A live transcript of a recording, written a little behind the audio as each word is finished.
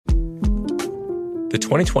The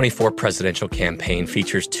 2024 presidential campaign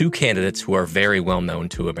features two candidates who are very well known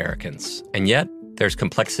to Americans. And yet, there's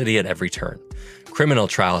complexity at every turn. Criminal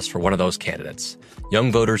trials for one of those candidates. Young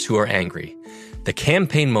voters who are angry. The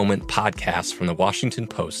Campaign Moment podcast from the Washington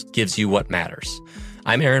Post gives you what matters.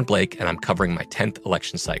 I'm Aaron Blake, and I'm covering my 10th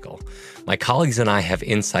election cycle. My colleagues and I have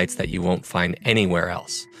insights that you won't find anywhere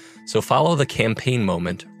else. So follow The Campaign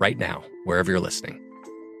Moment right now, wherever you're listening.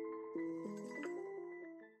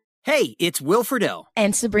 Hey, it's Will Friedle.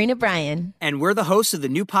 And Sabrina Bryan. And we're the hosts of the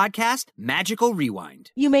new podcast, Magical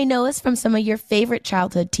Rewind. You may know us from some of your favorite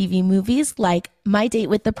childhood TV movies like My Date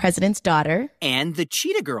with the President's Daughter. And the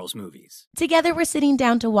Cheetah Girls movies. Together, we're sitting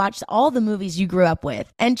down to watch all the movies you grew up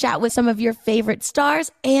with and chat with some of your favorite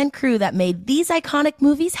stars and crew that made these iconic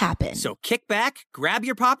movies happen. So kick back, grab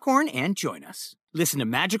your popcorn, and join us. Listen to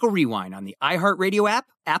Magical Rewind on the iHeartRadio app,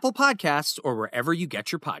 Apple Podcasts, or wherever you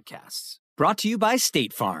get your podcasts. Brought to you by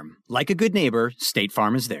State Farm. Like a good neighbor, State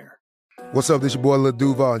Farm is there. What's up, this your boy Lil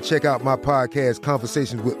Duval, and check out my podcast,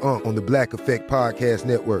 Conversations with Unc, on the Black Effect Podcast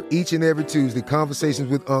Network. Each and every Tuesday,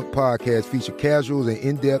 Conversations with Unc podcast feature casual and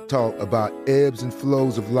in-depth talk about ebbs and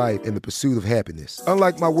flows of life and the pursuit of happiness.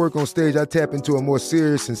 Unlike my work on stage, I tap into a more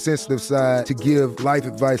serious and sensitive side to give life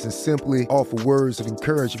advice and simply offer words of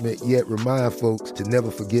encouragement, yet remind folks to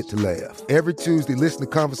never forget to laugh. Every Tuesday, listen to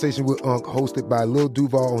Conversation with Unc, hosted by Lil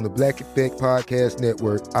Duval on the Black Effect Podcast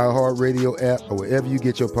Network, iHeartRadio app, or wherever you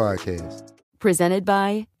get your podcasts. Presented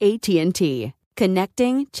by AT&T.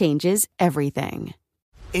 Connecting changes everything.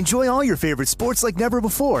 Enjoy all your favorite sports like never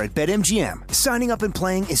before at BetMGM. Signing up and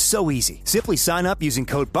playing is so easy. Simply sign up using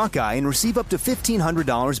code Buckeye and receive up to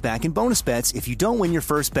 $1,500 back in bonus bets if you don't win your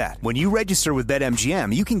first bet. When you register with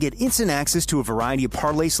BetMGM, you can get instant access to a variety of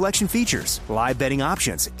parlay selection features, live betting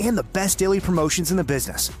options, and the best daily promotions in the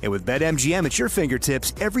business. And with BetMGM at your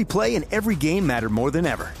fingertips, every play and every game matter more than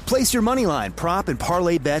ever. Place your moneyline, prop, and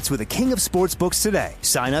parlay bets with the king of sportsbooks today.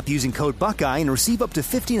 Sign up using code Buckeye and receive up to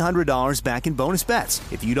 $1,500 back in bonus bets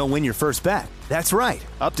if you don't win your first bet. That's right,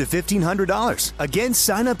 up to $1,500. Again,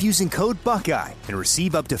 sign up using code Buckeye and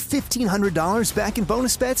receive up to $1,500 back in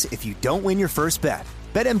bonus bets if you don't win your first bet.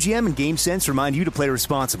 BetMGM and GameSense remind you to play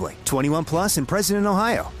responsibly. 21 plus and present in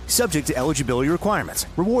Ohio. Subject to eligibility requirements.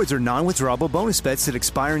 Rewards are non-withdrawable bonus bets that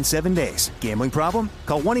expire in 7 days. Gambling problem?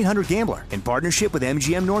 Call 1-800-GAMBLER in partnership with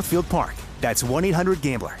MGM Northfield Park. That's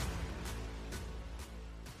 1-800-GAMBLER.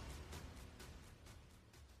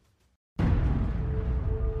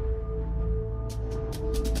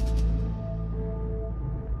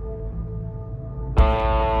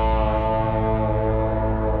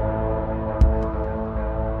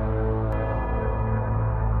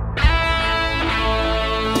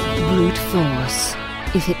 Force.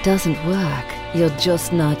 If it doesn't work, you're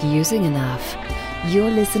just not using enough. You're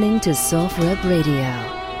listening to SOFREP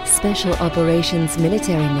Radio. Special Operations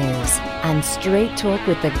Military News and straight talk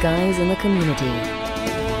with the guys in the community.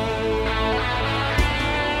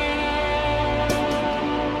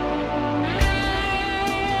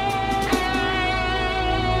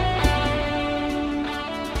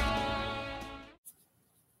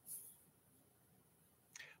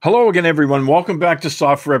 Hello again, everyone. Welcome back to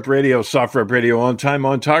SOFREP Radio, SOFREP Radio on time,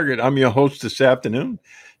 on target. I'm your host this afternoon,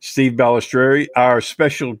 Steve Balistreri. Our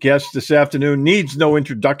special guest this afternoon needs no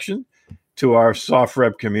introduction to our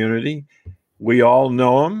SOFREP community. We all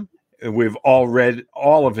know him. We've all read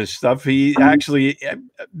all of his stuff. He actually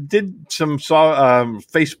did some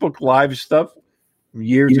Facebook Live stuff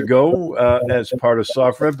years ago as part of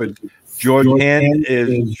SOFREP, but George Hand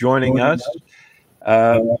is joining us.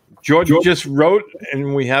 George just wrote,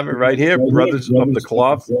 and we have it right here, Brothers of the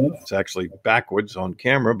Cloth. It's actually backwards on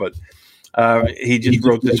camera, but he just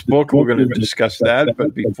wrote this book. We're going to discuss that.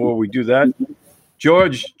 But before we do that,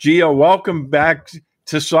 George, Gio, welcome back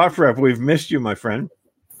to SOFREP. We've missed you, my friend.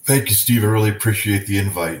 Thank you, Steve. I really appreciate the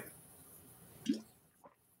invite.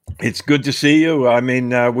 It's good to see you. I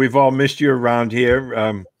mean, we've all missed you around here.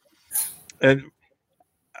 And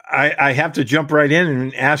I have to jump right in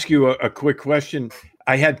and ask you a quick question.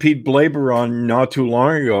 I had Pete Blaber on not too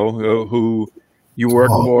long ago, who you work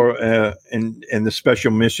for in the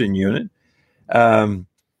Special Mission Unit.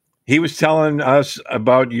 He was telling us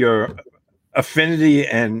about your affinity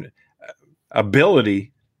and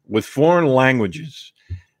ability with foreign languages.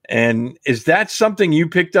 And is that something you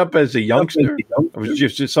picked up as a youngster? Or was it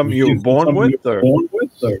just something you were born with? Or?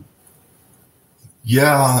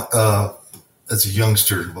 Yeah, as a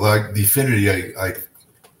youngster. Well, the affinity I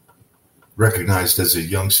recognized as a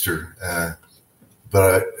youngster,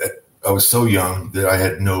 but I was so young that I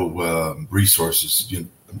had no resources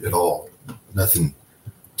at all, nothing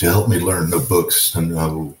to help me learn, no books,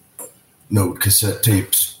 no cassette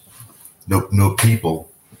tapes, no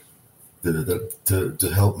people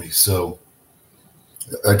to help me. So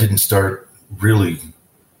I didn't start really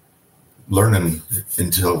learning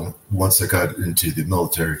until once I got into the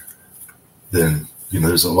military. Then,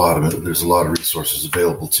 there's a lot of resources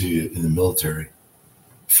available to you in the military,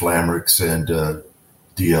 Flamrix and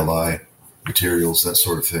DLI materials, that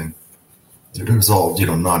sort of thing. It was all,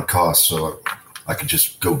 non-cost, so I could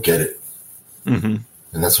just go get it. Mm-hmm.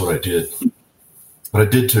 And that's what I did.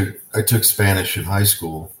 But I took Spanish in high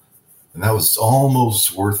school, and that was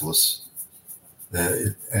almost worthless.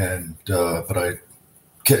 But I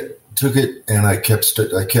took it, and I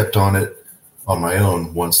kept on it on my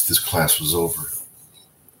own once this class was over.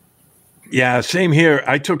 Yeah, same here.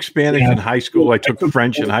 I took Spanish in high school. I took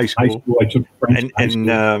French in high school.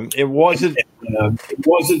 It wasn't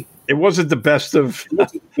the best of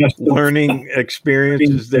learning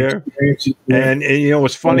experiences there. And it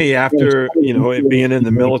was funny, after it being in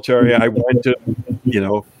the military, I went to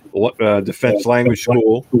defense language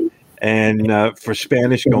school, and for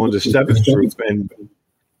Spanish going to 7th group, and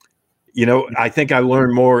I think I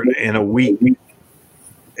learned more in a week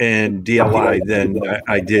in DLI than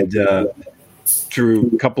I did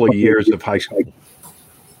through a couple of years of high school.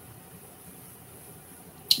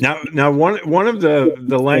 Now, one of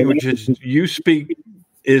the languages you speak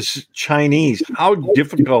is Chinese. How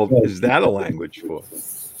difficult is that a language for?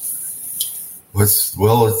 It's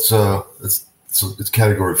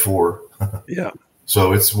category 4. Yeah.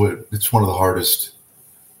 So it's one of the hardest,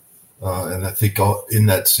 and I think in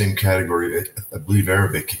that same category, I believe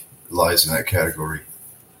Arabic lies in that category.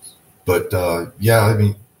 But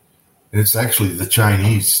and it's actually the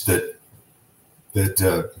Chinese that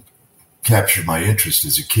captured my interest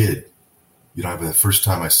as a kid. The first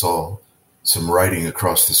time I saw some writing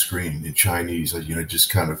across the screen in Chinese, I just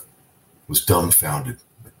kind of was dumbfounded.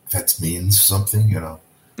 That means something,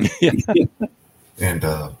 And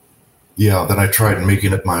then I tried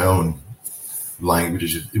making up my own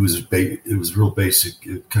language. It was real basic,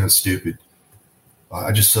 kind of stupid.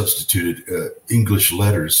 I just substituted English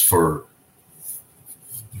letters for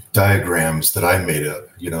diagrams that I made up.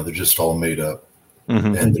 They're just all made up.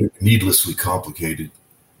 Mm-hmm. And they're needlessly complicated.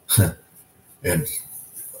 And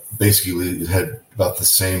basically it had about the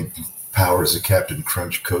same power as a Captain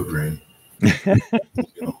Crunch code ring.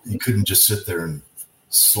 You couldn't just sit there and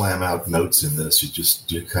slam out notes in this.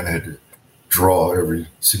 You kind of had to draw every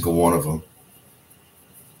single one of them.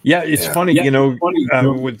 Yeah, it's funny,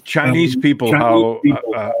 with Chinese people,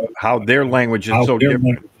 how their language is so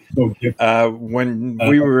different. When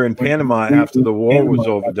we were in Panama after the war was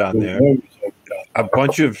over down there, a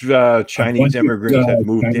bunch of Chinese immigrants had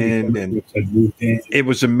moved in, and it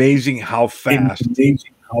was amazing how fast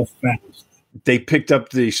they picked up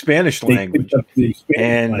the Spanish language.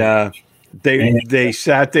 And they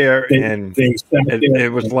sat there, and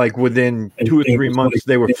it was like within 2 or 3 months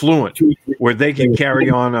they were fluent, where they could carry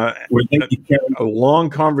on a long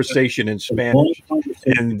conversation in Spanish.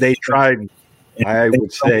 And they tried, I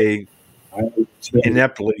would say,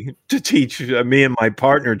 ineptly to teach me and my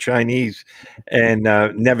partner Chinese, and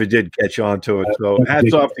never did catch on to it. So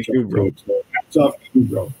hats off to you, bro.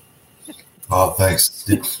 Oh, thanks.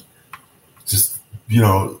 It's just,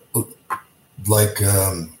 like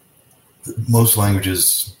most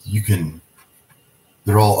languages,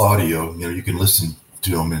 they're all audio, you can listen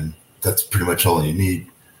to them, and that's pretty much all you need.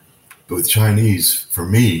 But with Chinese, for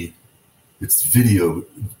me, it's visual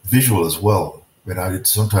as well. And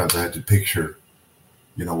sometimes I had to picture,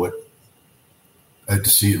 what I had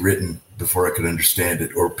to see it written before I could understand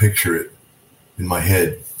it, or picture it in my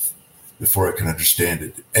head before I can understand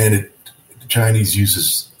it. And Chinese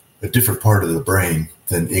uses a different part of the brain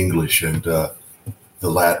than English and the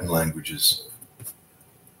Latin languages.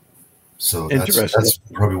 So that's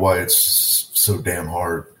probably why it's so damn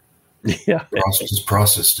hard. Yeah. It's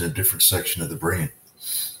processed in a different section of the brain.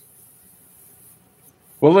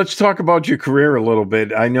 Well, let's talk about your career a little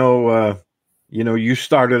bit. I know, you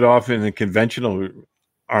started off in the conventional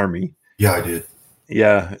army. Yeah, I did.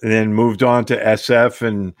 Yeah, and then moved on to SF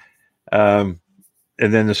and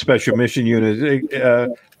then the Special Mission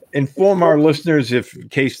Unit. Inform our listeners, in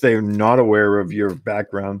case they're not aware of your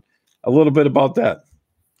background, a little bit about that.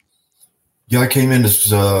 Yeah, I came in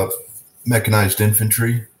as mechanized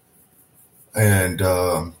infantry, and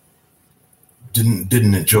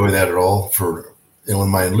didn't enjoy that at all. When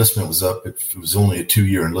my enlistment was up, it was only a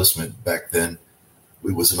 2-year enlistment back then.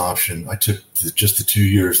 It was an option. I took just the 2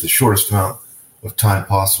 years, the shortest amount of time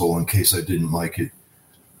possible, in case I didn't like it.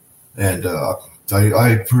 And I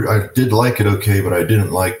did like it, okay, but I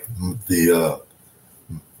didn't like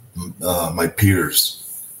my peers.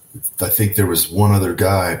 I think there was one other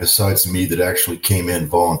guy besides me that actually came in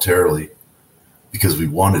voluntarily because we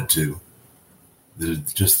wanted to.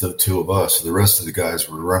 Just the two of us. The rest of the guys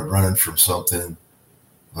were running from something,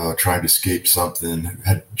 trying to escape something.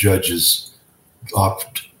 Had judges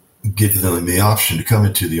give them the option to come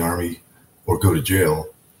into the Army or go to jail.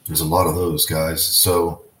 There's a lot of those guys.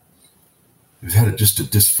 So we've had just a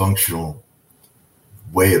dysfunctional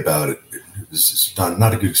way about it. It was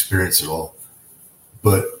not a good experience at all.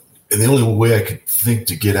 But the only way I could think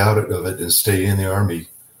to get out of it and stay in the Army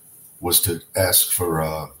was to ask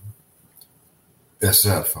for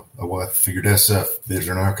SF. I figured SF,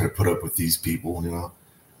 they're not going to put up with these people, you know.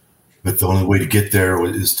 But the only way to get there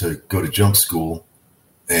is to go to jump school.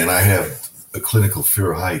 And I have a clinical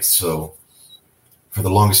fear of heights. So for the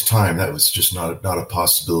longest time, that was just not a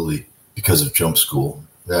possibility because of jump school.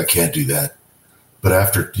 I can't do that. But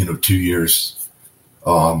after, 2 years,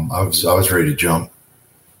 I was ready to jump,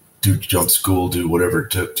 do jump school, do whatever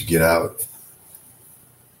it took to get out.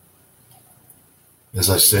 As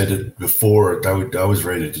I said it before, I was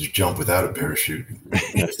ready to jump without a parachute.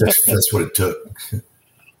 That's what it took.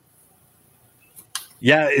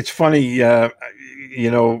 Yeah, it's funny,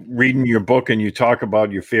 reading your book and you talk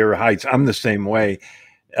about your fear of heights. I'm the same way.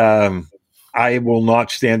 I will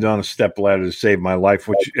not stand on a stepladder to save my life,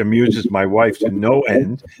 which amuses my wife to no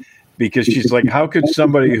end, because she's like, how could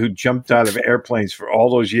somebody who jumped out of airplanes for all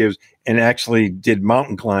those years and actually did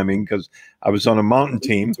mountain climbing, because I was on a mountain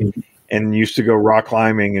team and used to go rock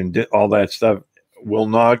climbing and did all that stuff, will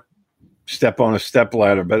not step on a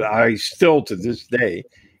stepladder. But I still, to this day,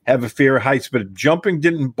 have a fear of heights. But jumping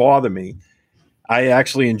didn't bother me. I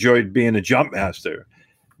actually enjoyed being a jump master.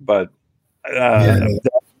 But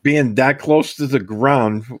being that close to the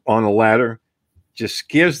ground on a ladder just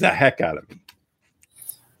scares the heck out of me.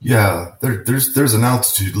 Yeah, there's an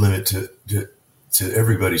altitude limit to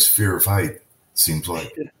everybody's fear of height, seems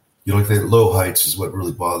like. That low heights is what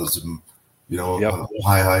really bothers them,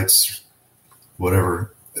 high heights,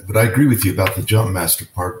 whatever. But I agree with you about the jump master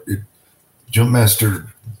part. Jump master,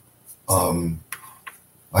 I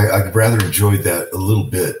rather enjoyed that a little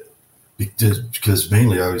bit because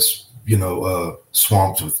mainly I was,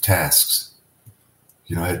 swamped with tasks.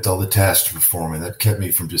 I had all the tasks to perform, and that kept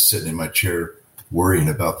me from just sitting in my chair worrying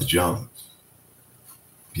about the jump,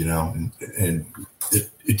 and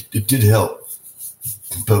it did help.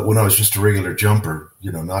 But when I was just a regular jumper,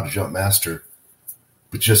 not a jump master,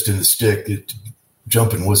 but just in the stick,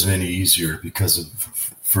 jumping wasn't any easier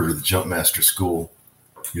for the jump master school.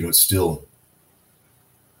 It's still,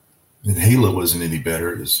 and Halo wasn't any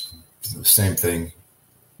better. It was the same thing.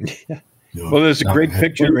 Yeah. Well, there's a great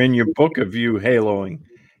picture in your book of you haloing.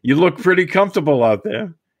 You look pretty comfortable out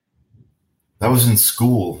there. That was in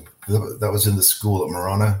school. That was in the school at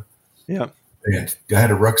Marana. Yeah. And I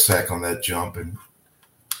had a rucksack on that jump, and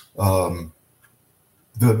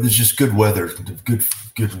there's just good weather, good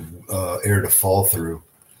air to fall through.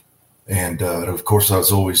 And of course, I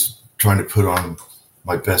was always trying to put on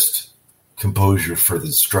my best composure for the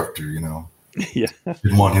instructor, Yeah.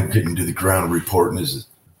 Didn't want him getting to the ground reporting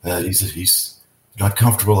he's not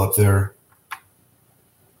comfortable up there.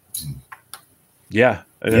 Yeah.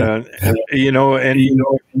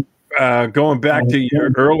 Going back to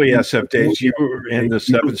your early SF days, you were in the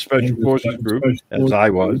 7th Special Forces group, as I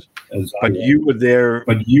was, but you were there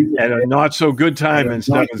at a not so good time in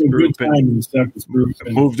 7th group and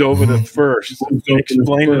moved over to 1st.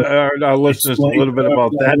 Explain to our listeners a little bit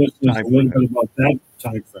about that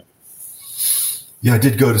time frame. Yeah, I went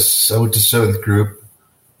to 7th group,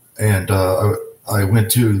 and I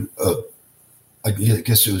went to, I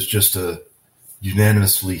guess it was just a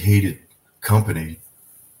unanimously hated company,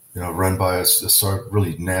 run by a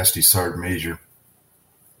really nasty sergeant major.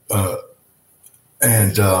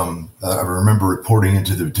 And I remember reporting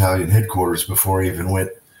into the battalion headquarters before I even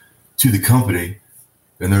went to the company,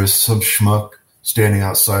 and there was some schmuck standing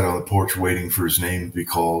outside on the porch waiting for his name to be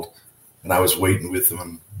called, and I was waiting with him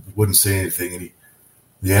and wouldn't say anything, and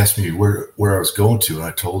he asked me where I was going to, and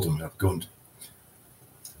I told him I'm going to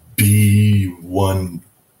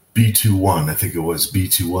B21, I think it was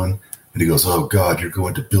B21. And he goes, "Oh God, you're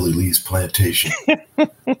going to Billy Lee's plantation."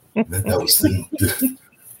 that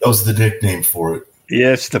was the nickname for it.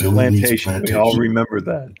 Yes, the plantation. We all remember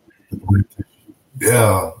that.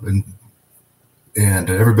 Yeah, and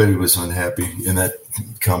everybody was unhappy in that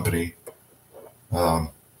company,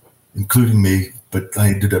 including me. But I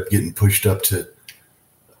ended up getting pushed up to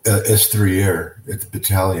S3 Air at the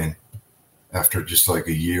battalion after just like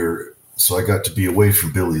a year. So I got to be away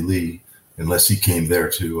from Billy Lee, unless he came there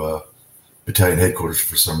to battalion headquarters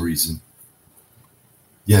for some reason.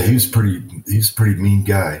 Yeah, he was pretty mean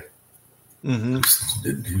guy.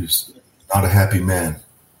 Mm-hmm. He was not a happy man.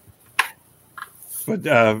 But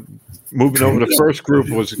moving over to first group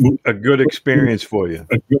was a good experience for you.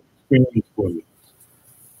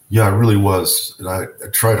 Yeah, it really was. And I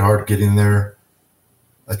tried hard getting there.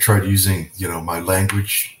 I tried using, my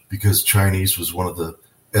language because Chinese was one of the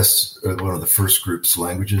first group's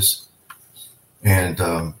languages. And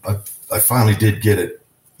I finally did get it,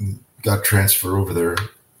 got transferred over there.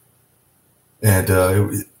 And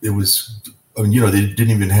it was, they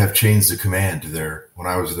didn't even have chains of command there when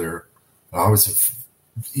I was there. I was at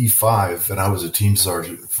E5 and I was a team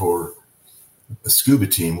sergeant for a scuba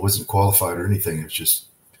team. I wasn't qualified or anything. It's just,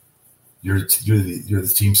 you're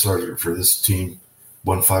the team sergeant for this team,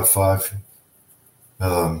 155.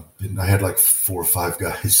 And I had like 4 or 5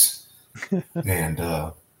 guys.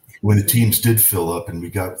 And when the teams did fill up and we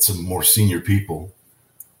got some more senior people,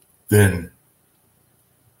 then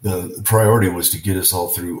the priority was to get us all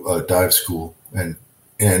through dive school. And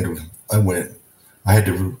I went. I had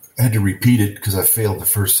to repeat it because I failed the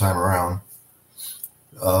first time around.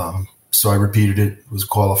 So I repeated it, was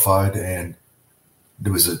qualified, and it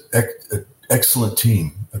was an excellent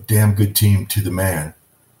team, a damn good team to the man.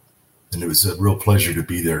 And it was a real pleasure to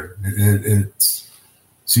be there. And it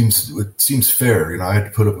seems fair. I had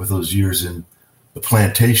to put up with those years in the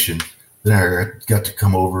plantation. Then I got to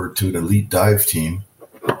come over to an elite dive team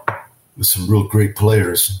with some real great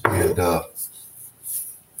players. And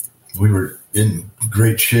we were in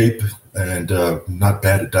great shape and not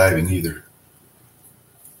bad at diving either.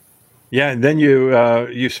 Yeah, and then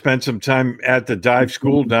you spent some time at the dive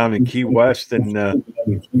school down in Key West, and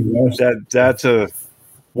that's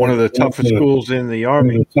one of the toughest schools in the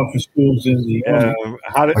Army.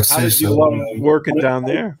 How did you love working down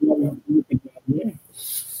there?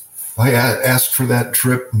 I asked for that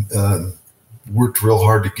trip. Worked real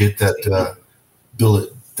hard to get that billet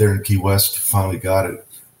there in Key West. Finally got it.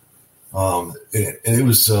 And it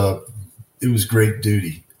was great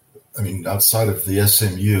duty. I mean, outside of the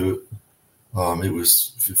SMU, it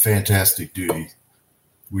was fantastic duty.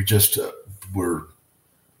 We just were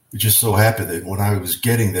just so happy that when I was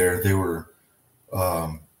getting there, they were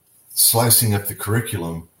slicing up the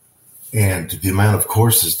curriculum and the amount of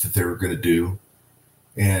courses that they were going to do,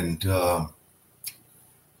 and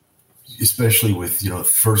especially with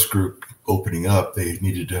first group opening up, they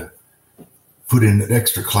needed to put in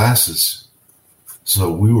extra classes.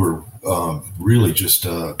 So we were really just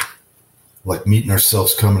like meeting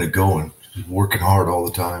ourselves coming and going, working hard all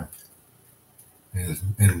the time.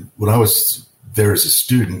 And when I was there as a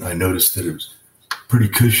student, I noticed that it was pretty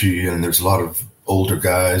cushy and there's a lot of older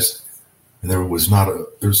guys. And there was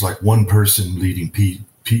like one person leading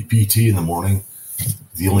PT in the morning,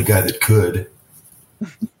 the only guy that could.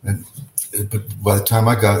 But by the time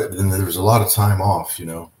I got it, then there was a lot of time off,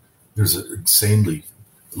 There's an insanely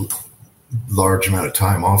large amount of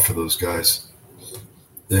time off for those guys.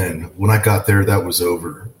 Then when I got there, that was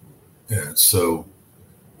over. And so,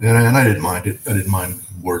 and I didn't mind it. I didn't mind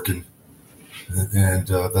working. And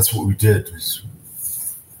that's what we did.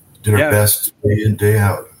 Did our best day in, day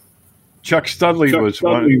out. Chuck Studley was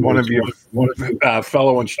one of your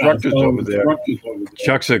fellow instructors over there.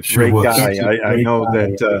 Chuck's a great guy. I know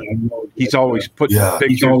that he's always putting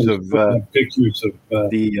pictures of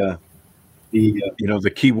the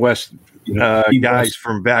Key West guys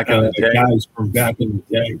from back in the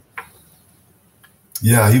day.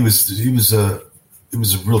 Yeah, it was a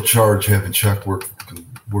real charge having Chuck work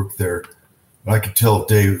there. But I could tell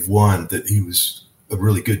day one that he was a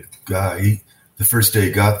really good guy. The first day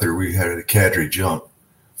he got there, we had a cadre jump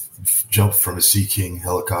from a Sea King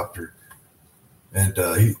helicopter, and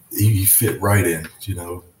he fit right in.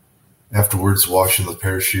 Afterwards, washing the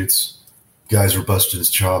parachutes, guys were busting his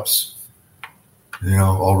chops.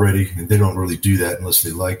 Already, and they don't really do that unless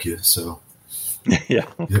they like you. So, yeah,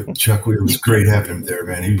 Chuck, it was great having him there,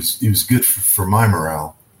 man. He was good for my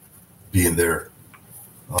morale being there,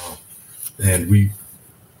 and we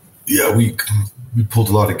pulled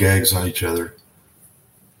a lot of gags on each other.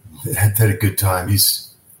 Had a good time.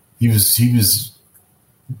 He was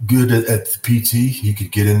good at the PT. He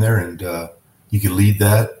could get in there and he could lead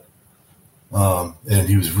that, and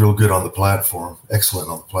he was real good on the platform. Excellent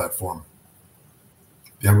on the platform.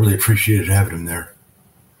 I really appreciated having him there.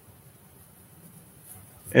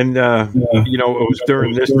 And, it was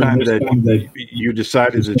during this time that you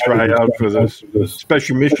decided to try out for the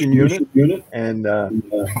Special Mission Unit. And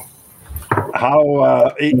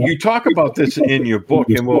how you talk about this in your book,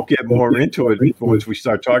 and we'll get more into it once we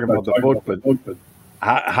start talking about the book. But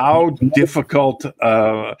how difficult,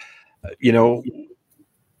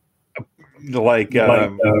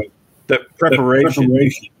 the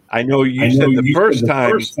preparation. I know you said the first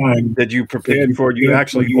time that you prepared for it, you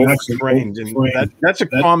actually overtrained, and that's a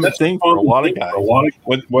common thing for a lot of guys,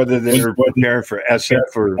 whether they're preparing for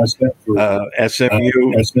SF or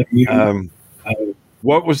SMU.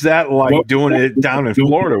 What was that like doing it down in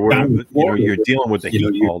Florida, where you're dealing with the heat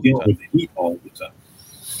all the time?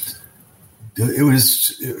 It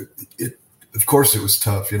was, of course, it was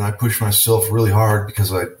tough. I pushed myself really hard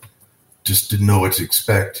because I just didn't know what to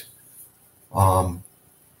expect.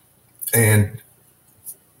 And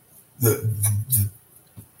the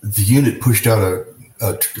unit pushed out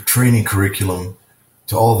a training curriculum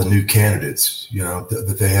to all the new candidates,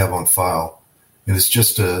 that they have on file. And it's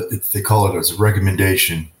just they call it as a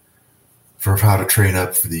recommendation for how to train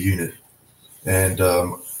up for the unit. And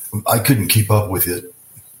I couldn't keep up with it.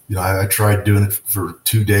 I tried doing it for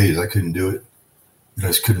 2 days. I couldn't do it. I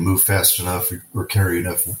just couldn't move fast enough or carry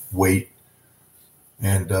enough weight.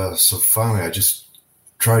 And so finally I just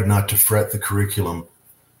tried not to fret the curriculum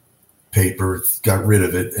paper, got rid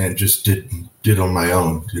of it, and just did on my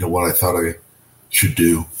own, what I thought I should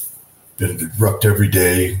do. Did rucked every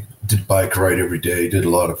day, did bike ride every day, did a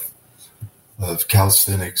lot of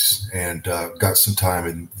calisthenics, and got some time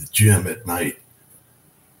in the gym at night.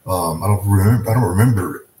 I don't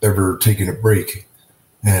remember ever taking a break.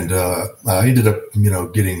 And I ended up,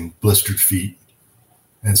 getting blistered feet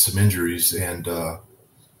and some injuries, and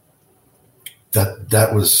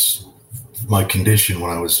that was my condition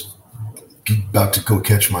when I was about to go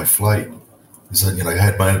catch my flight. Is that I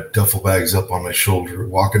had my duffel bags up on my shoulder,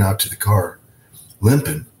 walking out to the car,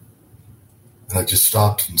 limping, and I just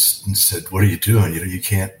stopped and said, "What are you doing? You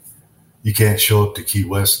can't show up to Key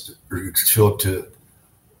West or show up to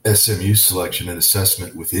SMU selection and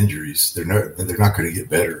assessment with injuries. They're not going to get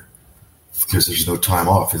better because there's no time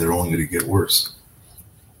off, or they're only going to get worse."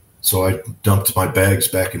 So I dumped my bags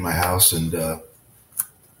back in my house and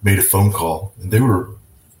made a phone call, and they were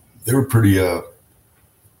pretty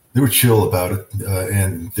they were chill about it,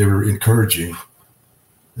 and they were encouraging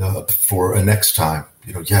for a next time.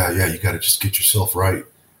 You got to just get yourself right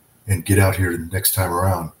and get out here the next time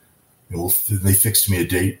around. And they fixed me a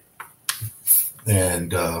date,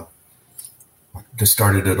 and just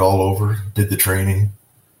started it all over. Did the training,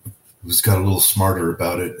 got a little smarter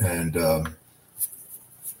about it, and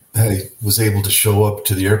I was able to show up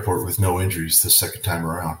to the airport with no injuries the second time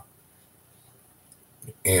around.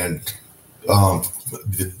 And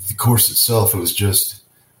the course itself, it was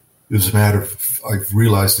a matter of, I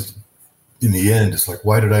realized that in the end, it's like,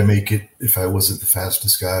 why did I make it if I wasn't the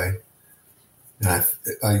fastest guy? And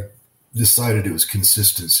I decided it was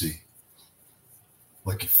consistency.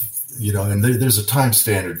 Like, and there's a time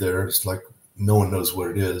standard there. It's like, no one knows what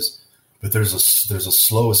it is, but there's a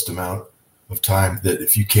slowest amount of time that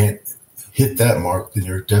if you can't hit that mark, then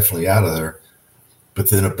you're definitely out of there. But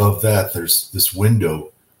then above that, there's this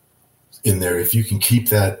window in there. If you can keep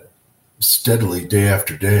that steadily day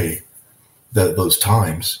after day, those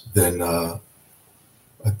times, then I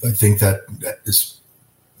think that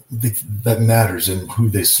matters in who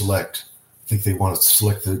they select. I think they want to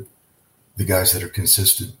select the guys that are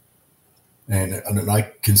consistent. And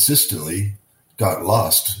I consistently got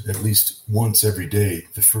lost at least once every day.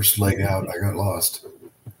 The first leg out, I got lost.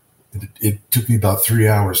 It took me about 3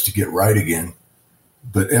 hours to get right again.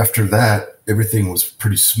 But after that, everything was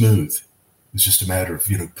pretty smooth. It was just a matter of,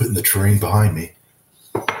 putting the terrain behind me.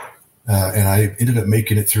 And I ended up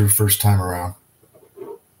making it through first time around.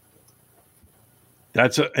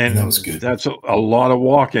 And that was good. That's a lot of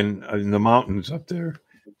walking in the mountains up there.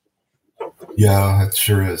 Yeah, it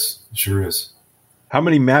sure is. It sure is. How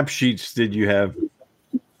many map sheets did you have?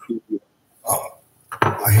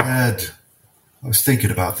 I was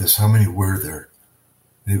thinking about this. How many were there?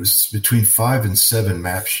 It was between 5 and 7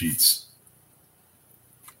 map sheets.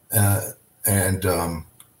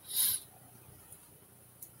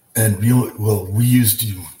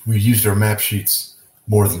 We used our map sheets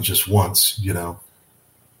more than just once,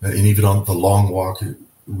 and even on the long walk,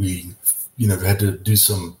 we, had to do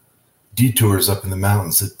some detours up in the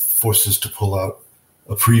mountains that forced us to pull out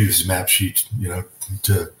a previous map sheet,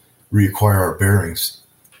 to reacquire our bearings.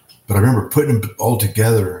 But I remember putting them all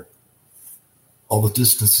together, all the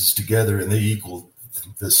distances together, and they equaled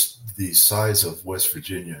the size of West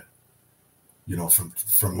Virginia,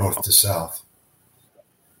 from north to south.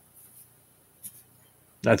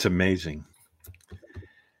 That's amazing.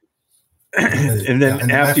 And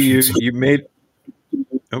then after you made,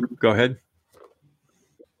 go ahead.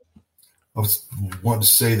 I wanted to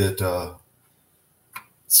say that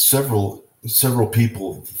several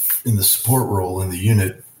people in the support role in the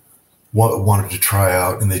unit wanted to try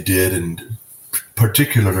out, and they did, and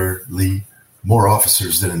particularly more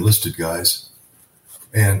officers than enlisted guys.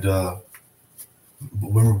 And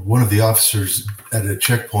when one of the officers at a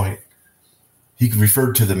checkpoint, he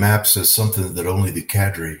referred to the maps as something that only the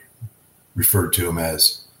cadre referred to them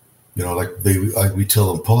as. You know, like we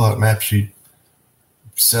tell them, pull out map sheet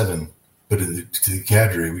 7, but to the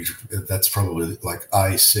cadre, that's probably like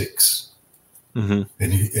I6. Mm-hmm.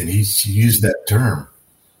 And he used that term,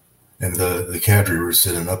 and the cadre was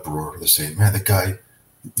in an uproar. They're saying, "Man, the guy,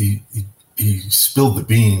 he spilled the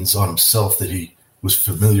beans on himself that he was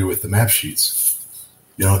familiar with the map sheets."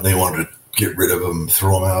 You know, they wanted to get rid of him,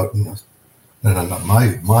 throw him out.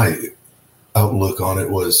 And my outlook on it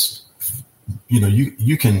was, you know,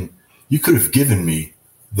 you could have given me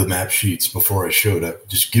the map sheets before I showed up,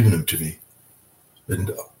 just given them to me,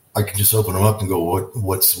 and I can just open them up and go,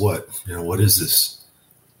 what's what? You know, what is this?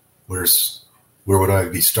 Where would I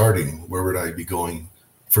be starting? Where would I be going?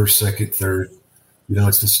 First, second, third? You know,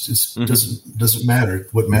 it's doesn't matter.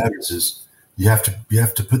 What matters is you have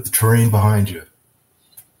to put the terrain behind you.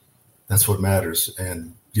 That's what matters.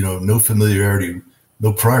 And, you know, no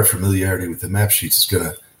prior familiarity with the map sheets is going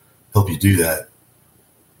to help you do that.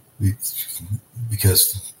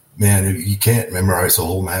 Because, man, you can't memorize a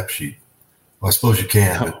whole map sheet. Well, I suppose you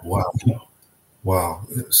can, but wow.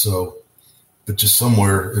 So, but just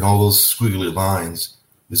somewhere in all those squiggly lines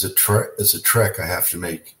is a trek I have to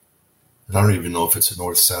make. And I don't even know if it's a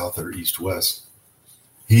north-south or east-west.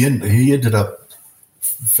 He ended up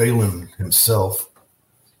failing himself,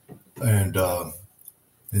 and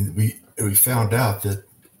we found out that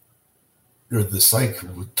the psych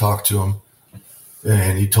would talk to him,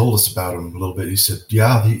 and he told us about him a little bit. He said,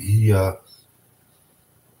 "Yeah,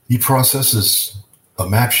 he processes a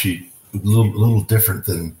map sheet a little different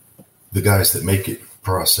than the guys that make it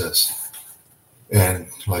process." And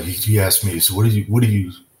like he asked me, so what do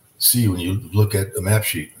you see when you look at a map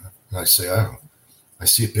sheet? And I say, I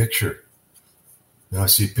see a picture. You know, I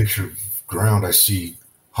see a picture of ground. I see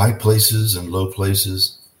high places and low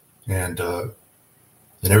places, and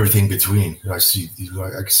everything between. I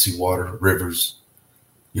can see water, rivers.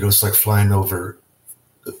 You know, it's like flying over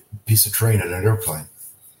a piece of terrain in an airplane.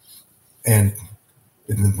 And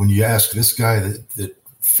then when you ask this guy that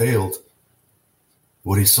failed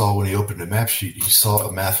what he saw when he opened a map sheet, he saw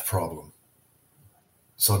a math problem.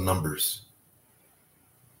 He saw numbers.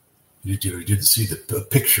 He didn't see the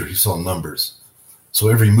picture. He saw numbers. So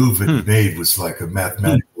every movement he made was like a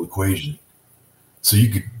mathematical equation. So you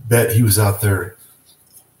could bet he was out there,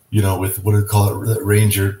 you know, with what do they call it, that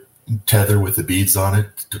Ranger tether with the beads on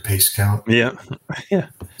it to pace count. Yeah.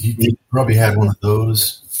 He probably had one of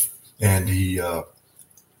those, and he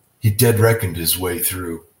dead reckoned his way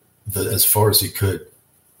through as far as he could.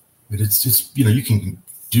 But it's just, you know, you can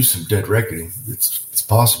do some dead reckoning. It's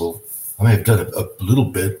possible. I may have done a little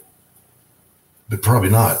bit, but probably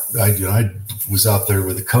not. I was out there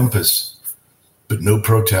with a compass, but no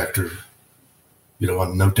protractor, you know,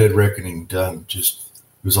 no dead reckoning done. Just,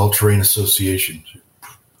 it was all terrain association.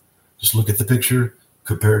 Just look at the picture,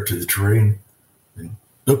 compare it to the terrain, and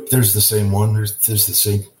there's the same one. There's the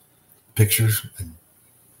same pictures, and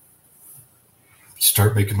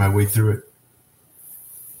start making my way through it.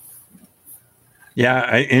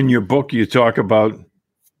 Yeah, in your book, you talk about,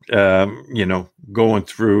 you know, going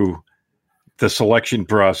through the selection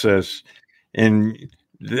process. And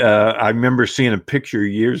I remember seeing a picture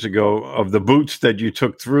years ago of the boots that you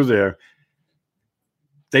took through there.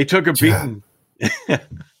 They took a beating. Yeah.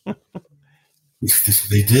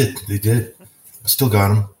 They did. I still got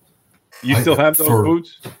them. You still have those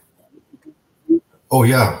boots? Oh,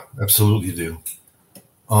 yeah, absolutely do.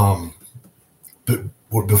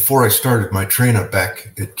 But before I started my train up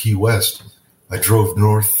back at Key West, I drove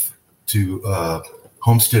north to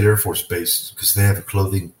Homestead Air Force Base because they have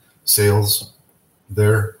clothing sales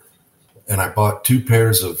there. And I bought 2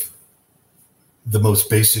 pairs of the most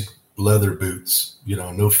basic leather boots, you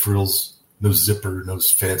know, no frills, no zipper, no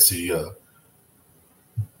fancy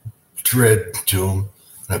tread to them.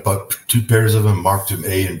 And I bought 2 pairs of them, marked them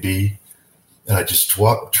A and B. And I just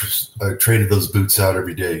I traded those boots out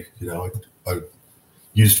every day. You know, I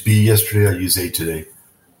used B yesterday, I use A today.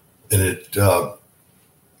 And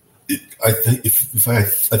I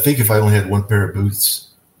think if I only had 1 pair of boots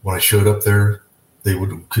when I showed up there, they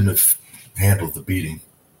couldn't have handled the beating.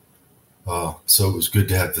 So it was good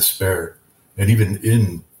to have the spare. And even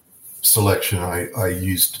in selection, I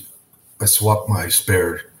swapped my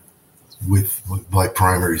spare with my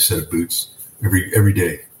primary set of boots every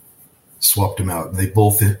day. Swapped them out, and they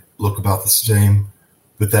both look about the same.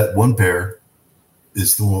 But that 1 pair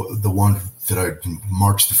is the one that I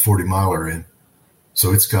marched the 40 miler in.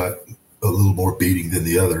 So it's got a little more beating than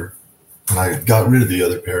the other. And I got rid of the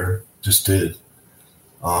other pair, just did.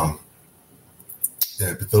 Yeah,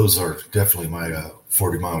 but those are definitely my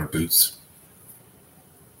 40 miler boots.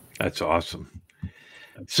 That's awesome.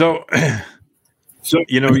 So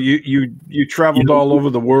you traveled all over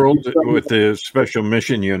the world with the Special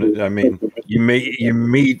Mission Unit. I mean, you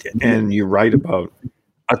meet and you write about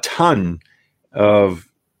a ton of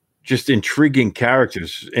just intriguing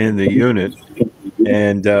characters in the unit.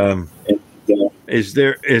 And is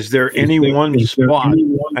there any one spot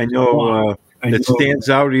I know that stands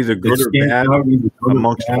out, either good or bad,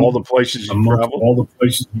 amongst all the places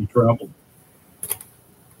you traveled?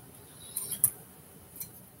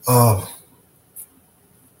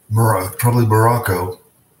 Probably Morocco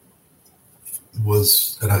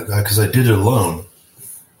was, because I did it alone.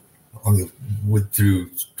 Went through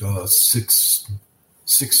 6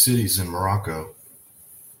 cities in Morocco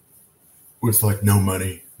with like no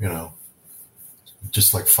money,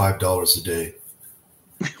 just like $5 a day,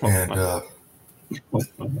 and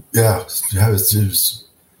yeah, it was.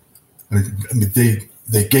 I mean,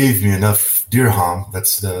 they gave me enough dirham,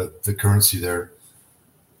 that's the currency there,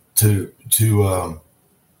 to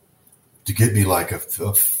get me like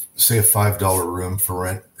say a $5 room for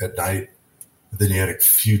rent at night. Then you had a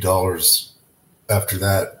few dollars after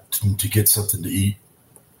that to get something to eat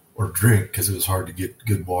or drink, because it was hard to get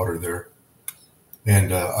good water there.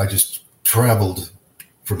 And I just traveled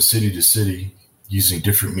from city to city using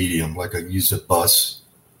different medium. Like I used a bus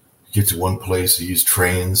to get to one place. I used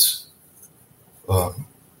trains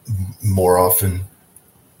more often.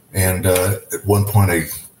 And at one point I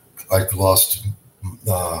lost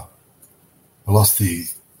the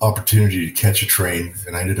opportunity to catch a train,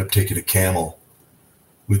 and I ended up taking a camel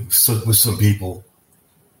with some people,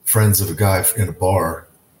 friends of a guy in a bar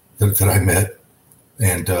that I met,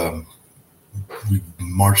 and we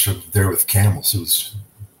marched up there with camels. It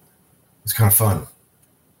was kind of fun.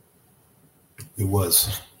 It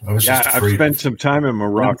was. I was just afraid. I've spent some time in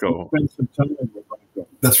Morocco.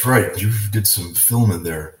 That's right. You did some filming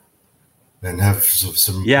there. And have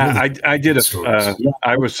some. Yeah, really I did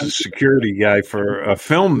I was a security guy for a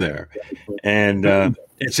film there, and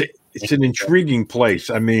it's an intriguing place.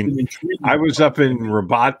 I mean, I was up in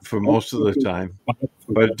Rabat for most of the time,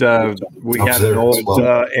 but we had an old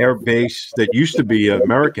air base that used to be an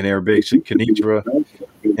American air base in Kenitra,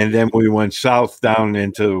 and then we went south down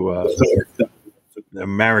into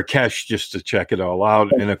Marrakesh just to check it all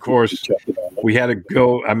out. And of course, we had to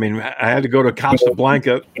go. I mean, I had to go to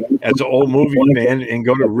Casablanca as an old movie fan and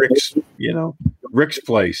go to Rick's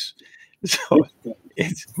place. So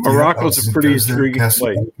Morocco's a pretty intriguing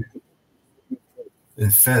place.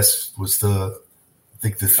 And Fes was I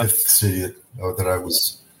think the 5th city that I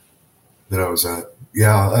was at.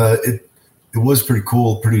 Yeah, it was pretty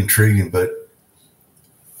cool, pretty intriguing, but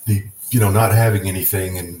not having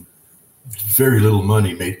anything and very little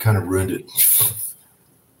money kind of ruined it.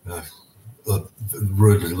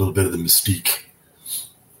 Ruined a little bit of the mystique.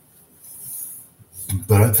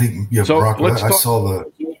 But I think, so Morocco, I saw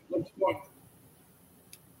the.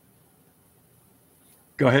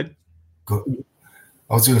 Go ahead. I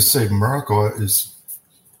was going to say Morocco is.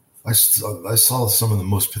 I saw some of the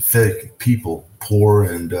most pathetic people, poor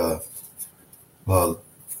and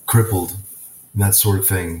crippled, and that sort of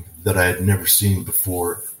thing that I had never seen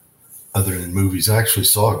before, other than movies. I actually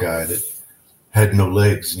saw a guy that had no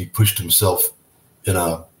legs, and he pushed himself in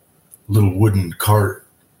a little wooden cart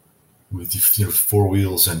with 4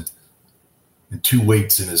 wheels and 2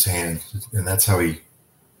 weights in his hand, and that's how he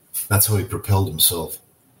propelled himself.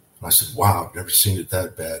 And I said, "Wow, I've never seen it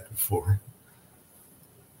that bad before."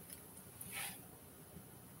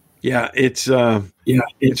 Yeah, it's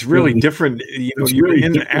really different. You're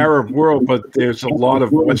in the Arab world, but there's a lot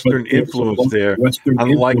of Western influence there,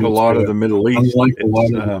 unlike a lot of the Middle East.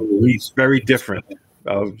 It's very different.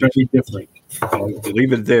 Very different.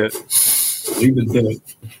 Leave it there.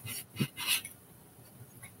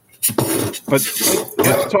 But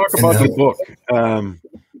let's talk about the book.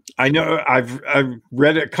 I know I've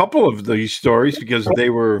read a couple of these stories because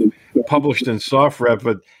they were published in SoftRep,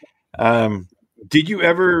 but did you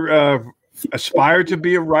ever aspire to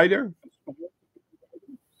be a writer?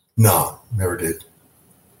 No, never did.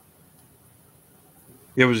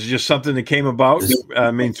 It was just something that came about.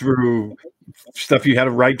 I mean, through stuff you had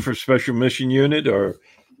to write for Special Mission Unit, or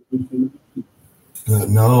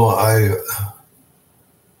no, I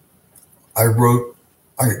wrote.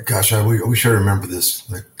 I wish I remember this.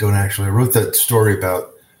 I don't actually. I wrote that story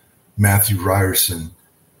about Matthew Ryerson.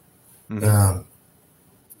 Mm-hmm.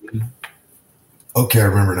 Okay, I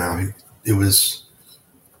remember now. I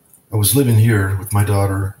was living here with my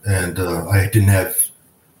daughter, and I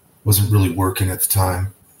wasn't really working at the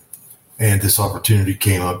time. And this opportunity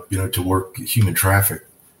came up, to work human traffic.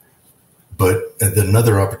 But then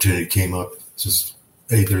another opportunity came up. It says,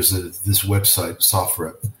 hey, there's this website,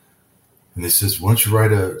 SoftRep. And they says, why don't you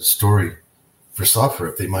write a story for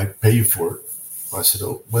SoftRep? They might pay you for it. I said,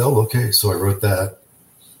 oh, well, okay. So I wrote that.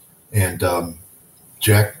 And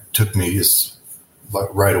Jack took me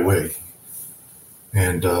right away.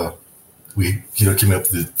 And we came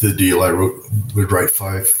up with the deal. We'd write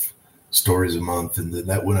 5 stories a month. And then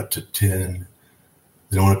that went up to 10.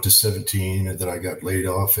 Then it went up to 17. And then I got laid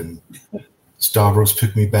off. And Stavros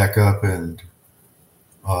picked me back up. And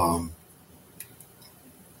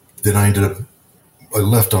then I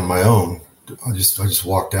left on my own. I just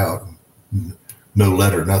walked out. No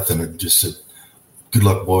letter, nothing. And just said, good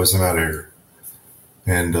luck, boys. I'm out of here.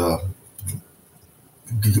 And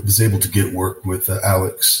was able to get work with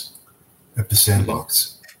Alex at the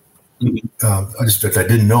Sandbox. I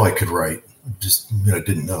didn't know I could write. I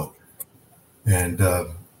didn't know. And I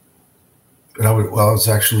was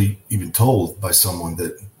actually even told by someone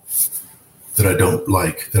that I don't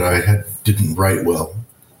like, that I didn't write well.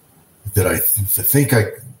 That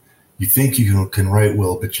you think you can write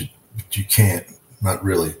well, but you can't, not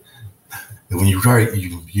really. And when you write,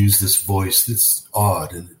 you use this voice that's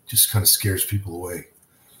odd, and it just kind of scares people away.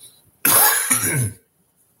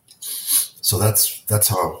 So that's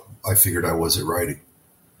how I figured I was at writing.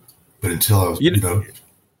 But until I was,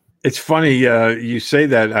 It's funny you say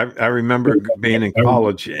that. I remember being in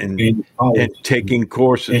college and taking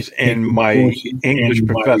courses, and my English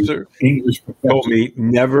professor told me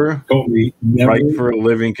never write for a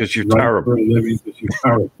living because you're terrible.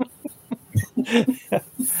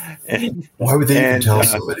 Why would they even tell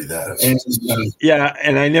somebody that?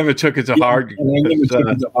 And I never took it to heart.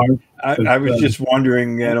 I was just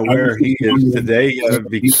wondering where he is today,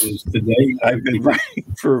 because I've been writing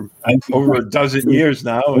for over a dozen years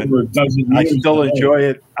now, and I still enjoy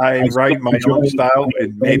it. I write my own style.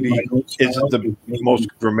 It maybe isn't the most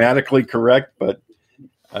grammatically correct, but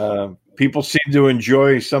people seem to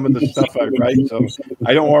enjoy some of the stuff I write, so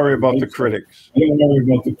I don't worry about the critics.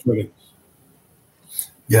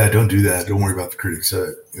 Yeah, don't do that. Don't worry about the critics.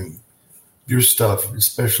 Your stuff,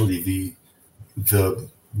 especially the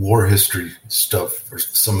war history stuff, are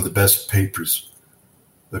some of the best papers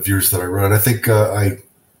of yours that I wrote. I think I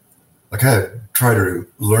kind of try to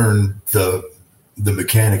learn the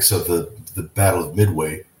mechanics of the Battle of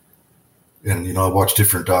Midway, and I watched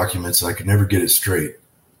different documents, and I could never get it straight.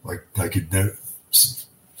 Like I could never,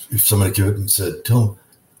 if somebody came up and said, "Tell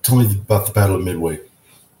me about the Battle of Midway,"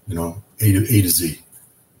 A to Z.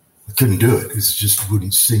 I couldn't do it. It just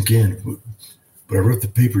wouldn't sink in. But I wrote the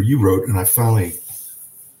paper you wrote, and I finally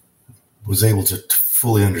was able to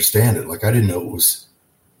fully understand it. Like, I didn't know it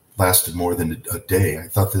lasted more than a day. I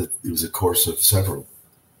thought that it was a course of several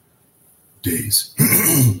days.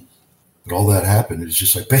 But all that happened. It was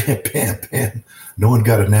just like, bam, bam, bam. No one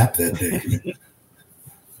got a nap that day.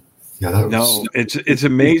 It's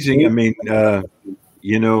amazing. I mean,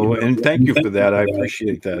 and thank you for that. I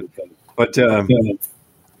appreciate that. But,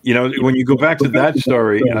 when you go back to that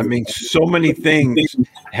story, I mean, so many things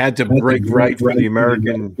had to break right for the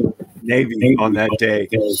American Navy on that day,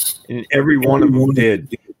 and every one of them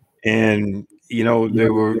did. And, they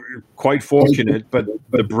were quite fortunate, but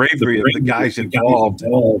the bravery of the guys involved.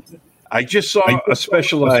 I just saw a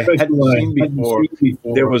special I hadn't seen before.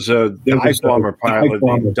 There was a dive bomber pilot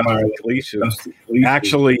named Dusty Cleese who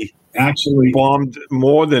actually bombed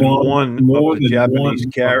more than one of the Japanese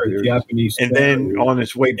carriers. And then on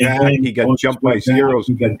his way back, he got jumped by Zeros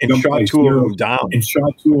and shot 2 of them down.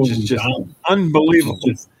 Which is just unbelievable.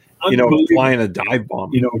 Flying a dive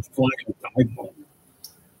bomber.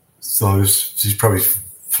 So he's probably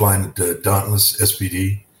flying the Dauntless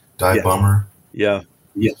SPD dive bomber. Yeah.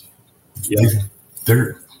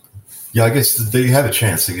 I guess they have a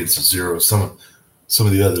chance against a Zero. Some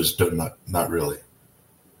of the others don't, not really.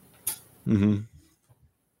 Mm-hmm.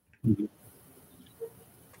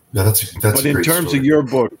 Yeah, that's. But in terms story. of your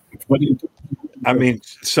book, I mean,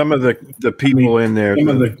 some of the people in there,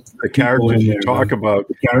 the characters you talk about,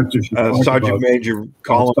 Sergeant Major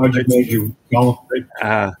Colin Rich,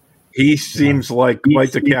 he seems like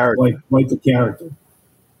quite the character.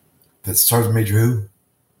 That's Sergeant Major who?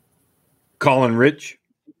 Colin Rich.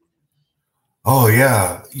 Oh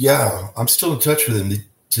yeah. I'm still in touch with him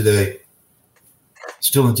today.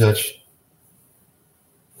 Still in touch.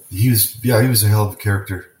 He was a hell of a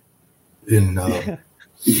character in the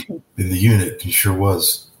unit. He sure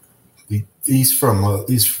was. He's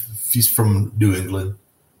he's from New England,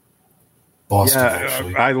 Boston.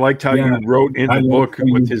 Actually, I liked how you wrote in the book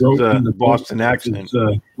with his Boston accent.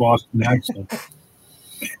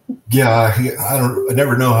 Yeah, I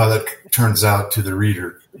never know how that turns out to the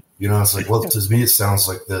reader. It's like, well, to me, it sounds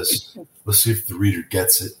like this. Let's see if the reader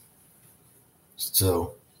gets it.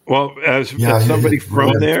 So, well, as somebody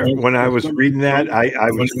from there, when I was reading that,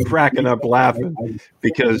 I was cracking up laughing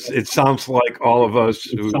because it sounds like all of us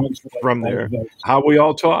who from there, how we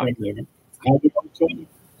all talk.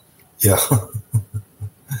 Yeah,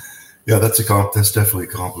 yeah, that's definitely a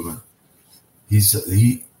compliment. He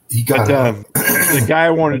got the guy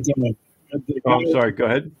I wanted to. I'm sorry. Go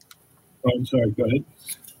ahead.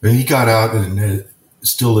 He got out and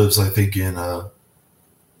still lives, I think, in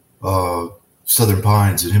Southern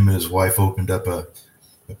Pines, and him and his wife opened up a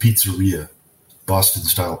pizzeria, Boston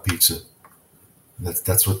style pizza. And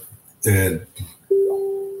that's what, and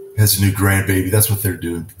has a new grandbaby. That's what they're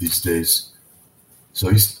doing these days. So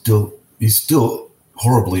he's still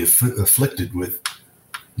horribly afflicted with,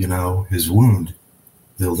 his wound.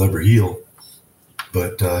 They'll never heal,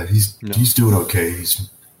 but he's doing okay.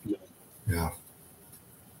 Yeah.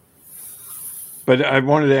 But I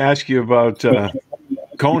wanted to ask you about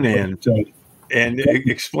Conan and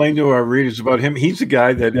explain to our readers about him. He's the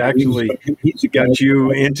guy that actually got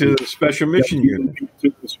you into the Special Mission Unit.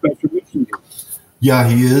 Yeah,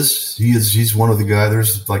 he is. He's one of the guys.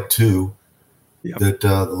 There's like two that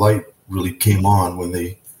the light really came on when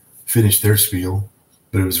they finished their spiel.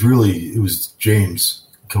 But it was James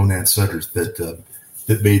Conan Sutter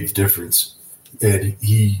that made the difference. And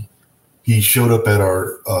he showed up at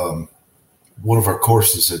our one of our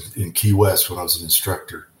courses in Key West when I was an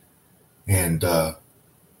instructor. And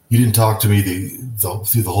he didn't talk to me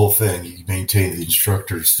through the whole thing. He maintained the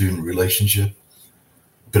instructor-student relationship.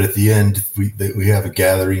 But at the end, we have a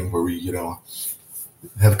gathering where we,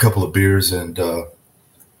 have a couple of beers and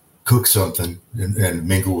cook something and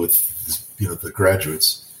mingle with, the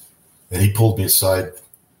graduates. And he pulled me aside,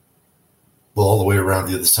 all the way around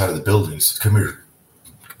the other side of the building. He said, "Come here,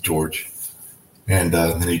 George." And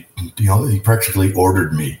then he practically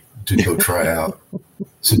ordered me to go try out.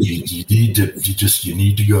 Said, "You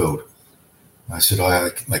need to go." I said, "I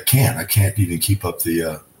can't even keep up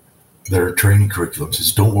their training curriculum." He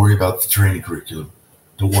says, "Don't worry about the training curriculum.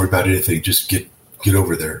 Don't worry about anything. Just get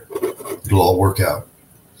over there. It'll all work out."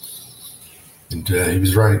 And he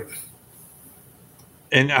was right.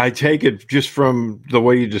 And I take it just from the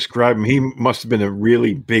way you describe him, he must have been a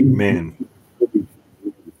really big man.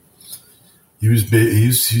 He was big.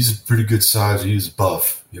 He's a pretty good size. He was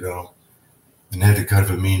buff, and had a kind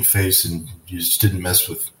of a mean face, and you just didn't mess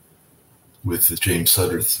with James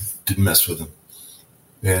Sutter. Didn't mess with him,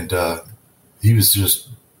 and he was just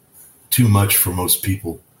too much for most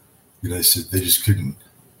people. They said they just couldn't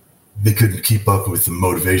keep up with the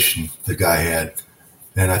motivation the guy had,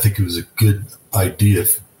 and I think it was a good idea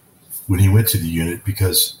when he went to the unit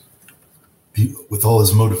because with all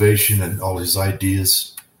his motivation and all his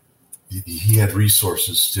ideas, he had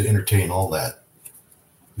resources to entertain all that.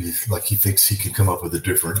 Like he thinks he can come up with a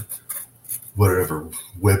different, whatever,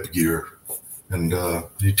 web gear. And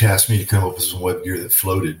he tasked me to come up with some web gear that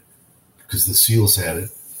floated because the SEALs had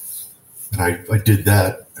it. And I did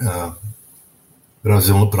that. But I was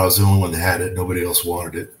the only one that had it. Nobody else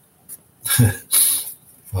wanted it.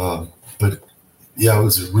 But yeah, it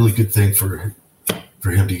was a really good thing for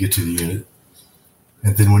him to get to the unit.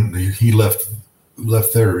 And then when he left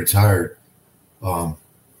there, retired,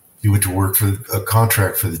 he went to work for a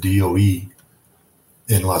contract for the DOE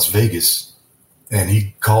in Las Vegas. And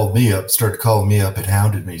he started calling me up and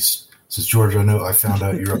hounded me. Says, "George, I found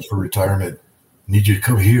out you're up for retirement. I need you to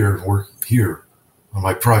come here and work here on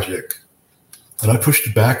my project." And I pushed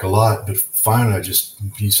it back a lot, but finally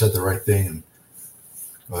he said the right thing.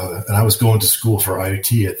 And I was going to school for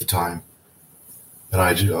IT at the time. And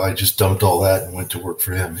I just dumped all that and went to work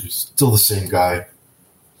for him. He's still the same guy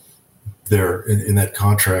there in that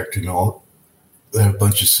contract and all. They had a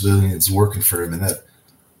bunch of civilians working for him, and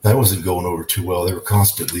that wasn't going over too well. They were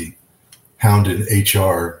constantly hounding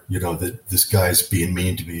HR, that this guy's being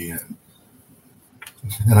mean to me. And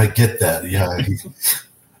I get that. Yeah.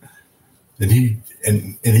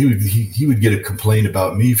 He would get a complaint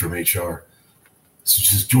about me from HR. So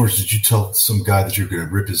she says, "George, did you tell some guy that you're going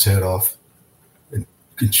to rip his head off and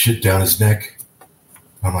shit down his neck?"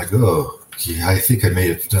 I'm like, "Oh, yeah, I think I may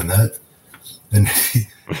have done that." And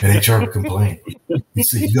HR would complain. He'd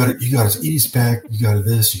say, "You got to ease back. You got to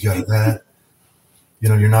this. You got to that.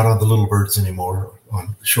 You're not on the Little Birds anymore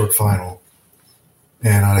on short final."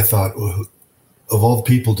 And I thought, well, of all the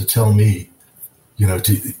people to tell me,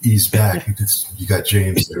 to ease back, you got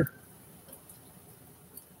James there.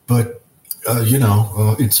 But,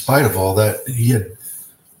 in spite of all that, he had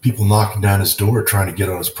people knocking down his door trying to get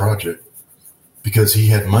on his project because he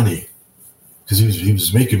had money, because he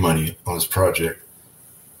was making money on his project.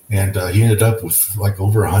 And he ended up with like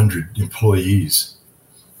over 100 employees.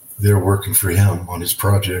 They're working for him on his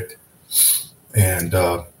project. And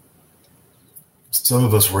some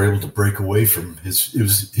of us were able to break away from his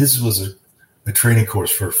was a training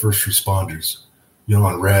course for first responders,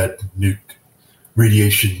 on rad, nuke,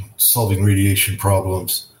 radiation, solving radiation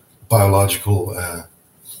problems, biological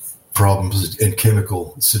problems, and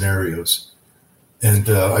chemical scenarios. And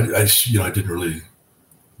I didn't really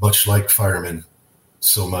much like firemen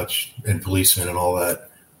so much, and policemen and all that,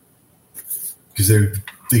 because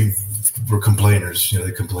they were complainers.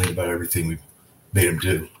 They complained about everything we made them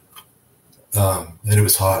do. And it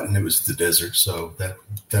was hot, and it was the desert, so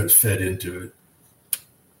that fed into it.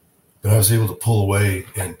 But I was able to pull away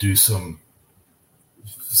and do some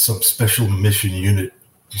special mission unit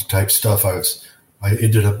type stuff. I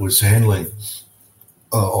ended up was handling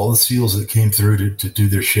all the SEALs that came through to do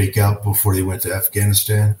their shakeout before they went to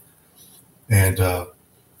Afghanistan, and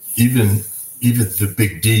even the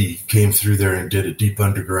Big D came through there and did a deep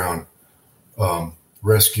underground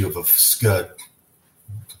rescue of a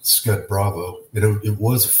Scud Bravo. It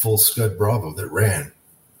was a full Scud Bravo that ran,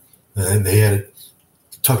 and they had it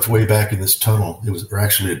tucked way back in this tunnel. It was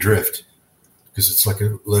actually a drift, because it's like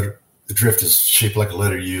a letter. The drift is shaped like a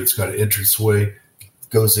letter U. It's got an entranceway,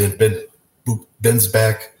 goes in, bends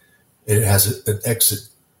back, and it has an exit,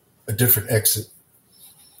 a different exit.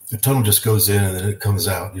 The tunnel just goes in and then it comes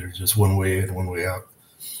out. Just one way in, one way out.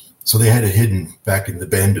 So they had it hidden back in the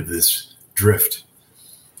bend of this drift,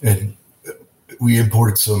 and we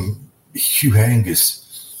imported some Hugh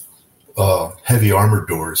Hangus heavy armored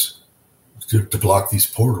doors to block these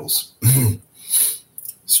portals.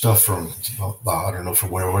 Stuff from, I don't know from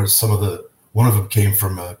where. One of them came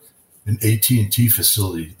from an AT&T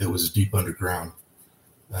facility that was deep underground.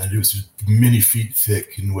 And it was many feet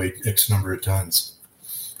thick and weighed X number of tons.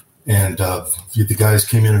 And the guys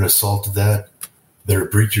came in and assaulted that. Their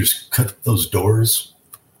breachers cut those doors.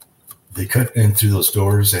 They cut in through those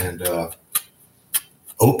doors and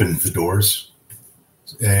opened the doors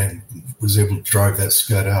and was able to drive that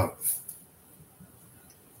Scud out.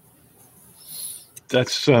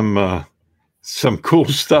 That's some cool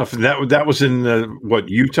stuff. And that was in the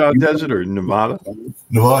Utah desert or Nevada?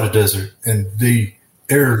 Nevada desert, and the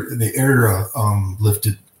air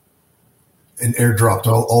lifted and airdropped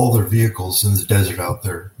all their vehicles in the desert out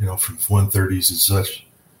there, from 130s and such.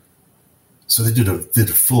 So they did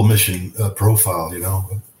a full mission profile,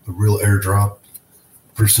 a real airdrop,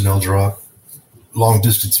 personnel drop, long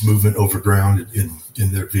distance movement over ground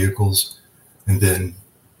in their vehicles, and then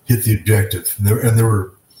hit the objective. And there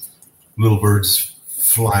were little birds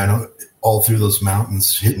flying all through those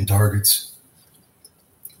mountains, hitting targets.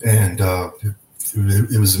 And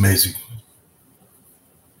it was amazing.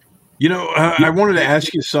 I wanted to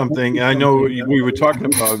ask you something. I know we were talking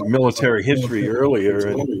about military history earlier,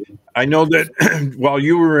 and I know that while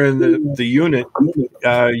you were in the unit,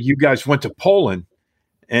 you guys went to Poland.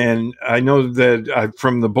 And I know that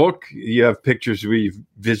from the book, you have pictures where you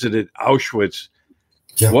visited Auschwitz.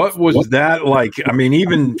 Yeah. What was that like? I mean,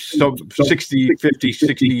 even 60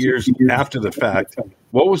 years after the fact,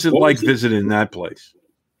 what was it like visiting that place?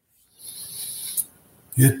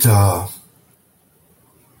 It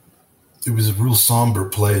was a real somber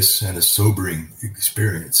place and a sobering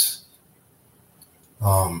experience.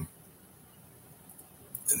 I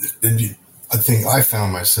think I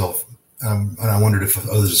found myself, and I wondered if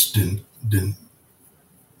others didn't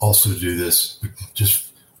also do this, but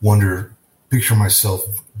just picture myself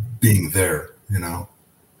being there,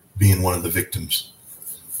 being one of the victims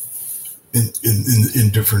in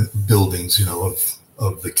different buildings,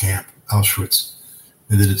 of the camp, Auschwitz,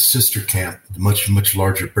 and then its sister camp, the much, much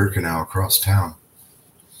larger Birkenau across town.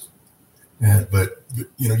 But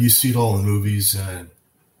you see it all in the movies, and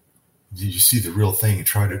you see the real thing and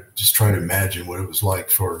try to imagine what it was like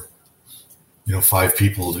for, 5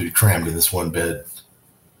 people to be crammed in this one bed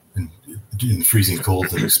and in the freezing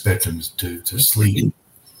cold and expect them to sleep.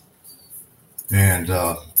 And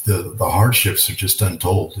the hardships are just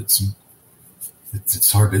untold.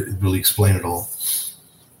 It's hard to really explain it all.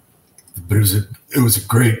 But it was a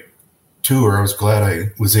great tour. I was glad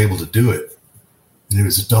I was able to do it. And it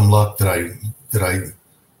was a dumb luck that I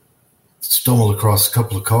stumbled across a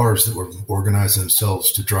couple of cars that were organizing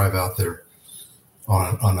themselves to drive out there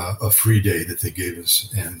on a free day that they gave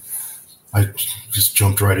us. And I just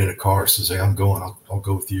jumped right in a car, says, "Hey, I'm going. I'll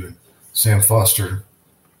go with you." And Sam Foster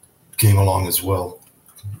came along as well.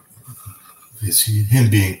 him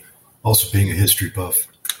being a history buff,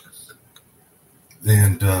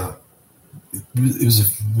 and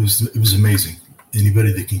it was amazing.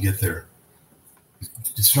 Anybody that can get there,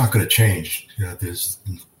 it's not going to change. There's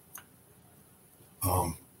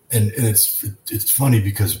and it's funny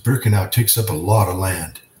because Birkenau takes up a lot of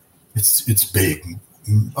land. It's big.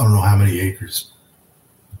 I don't know how many acres,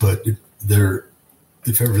 but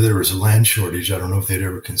if ever there was a land shortage, I don't know if they'd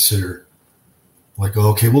ever consider like,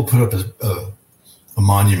 okay, we'll put up a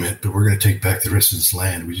monument, but we're going to take back the rest of this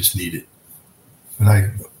land. We just need it. And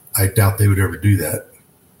I doubt they would ever do that.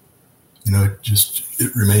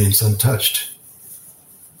 It remains untouched.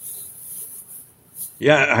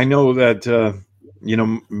 Yeah, I know that,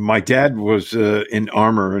 my dad was in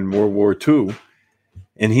armor in World War II,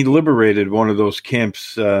 and he liberated one of those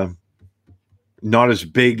camps, not as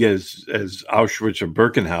big as Auschwitz or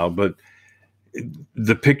Birkenau, but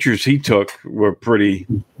the pictures he took were pretty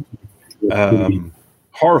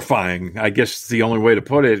horrifying, I guess the only way to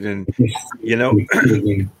put it. And,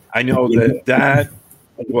 I know that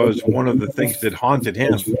was one of the things that haunted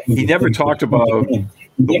him. He never talked about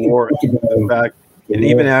the war. In fact, and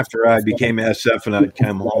even after I became SF and I'd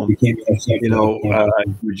come home,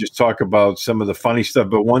 we just talk about some of the funny stuff.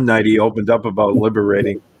 But one night he opened up about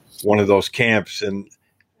liberating one of those camps and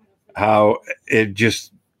how it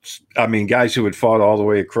just, guys who had fought all the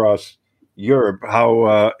way across Europe,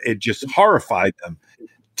 how it just horrified them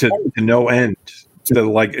to no end.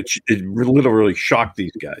 It literally shocked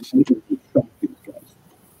these guys.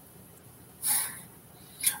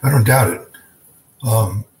 I don't doubt it.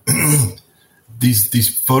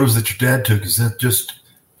 These photos that your dad took, is that just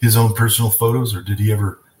his own personal photos, or did he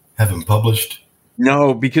ever have them published?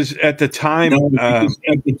 No, because at the time,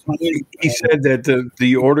 he said that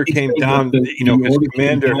the order came down. His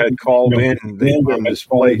commander had called in. They found this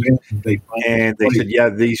place, and they said, "Yeah,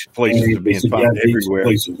 these places are being found everywhere."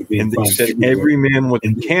 And they said, "Every man with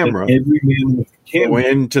a camera go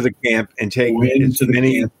into the camp and take as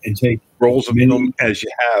many rolls of film as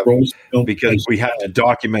you have, because we have to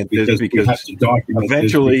document this. Because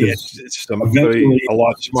eventually, it's somebody a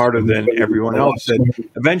lot smarter than everyone else. That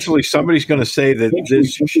eventually somebody's going to say that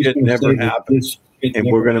this shit never happened, and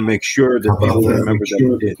we're going to make sure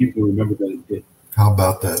that people remember that it did. How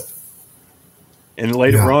about that? And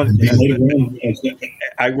later on,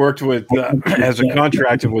 I worked with as a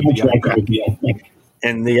contractor with the Iraqis,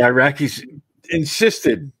 and the Iraqis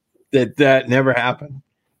insisted that never happened.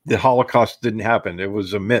 The Holocaust didn't happen. It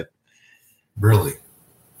was a myth. Really?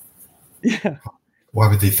 Yeah. Why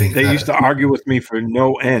would they think that? They used to argue with me for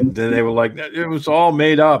no end. And they were like, it was all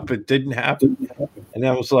made up. It didn't happen. And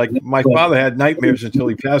I was like, my father had nightmares until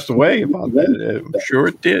he passed away about that. I'm sure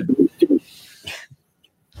it did.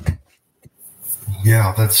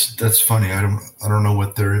 Yeah, that's funny. I don't know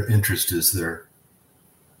what their interest is there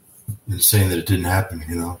in saying that it didn't happen,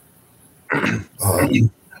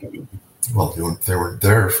 Well, they weren't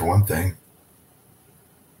there for one thing.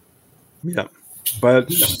 Yeah, but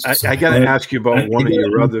I got to ask you about one of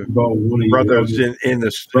your other brothers in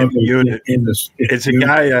the same unit. It's a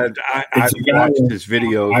guy I've watched his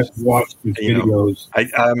videos.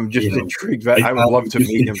 I'm just intrigued. I would love to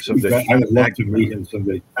meet him someday.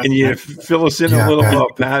 Can you fill us in a little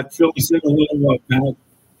about Pat?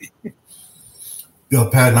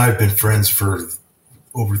 Pat and I have been friends for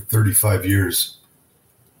over 35 years.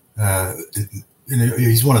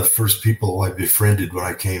 He's one of the first people I befriended when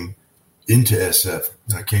I came into SF.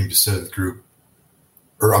 And I came to first group.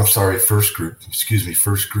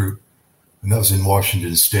 And that was in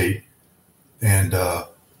Washington State. And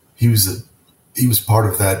he was part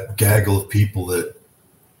of that gaggle of people that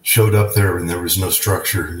showed up there when there was no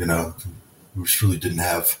structure, we really didn't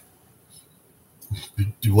have.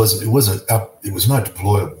 It was not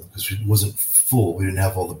deployable because it wasn't full. We didn't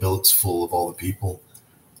have all the billets full of all the people.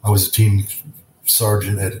 I was a team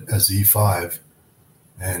sergeant as the E5,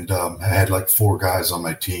 and I had like 4 guys on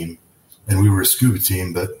my team, and we were a scuba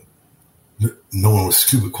team, but no one was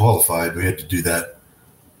scuba qualified. We had to do that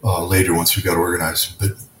later once we got organized.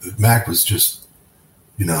 But Mac was just,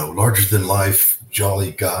 larger than life,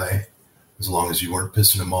 jolly guy, as long as you weren't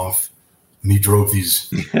pissing him off. And he drove this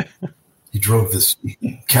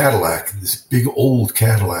Cadillac, this big old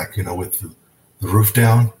Cadillac, with the roof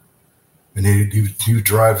down. And he would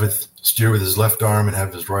steer with his left arm and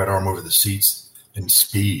have his right arm over the seats and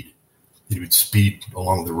speed. He would speed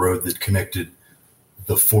along the road that connected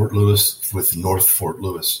the Fort Lewis with North Fort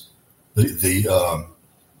Lewis. The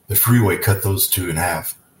freeway cut those two in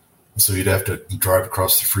half. And so you'd have to drive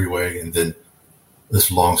across the freeway and then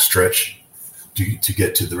this long stretch to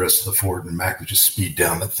get to the rest of the fort. And Mac would just speed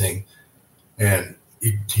down that thing. And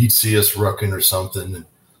he'd see us rucking or something,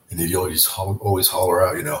 and he'd always holler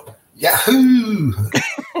out, Yahoo!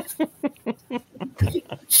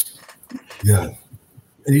 Yeah.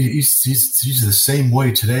 And he's the same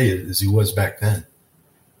way today as he was back then.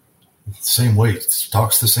 Same way.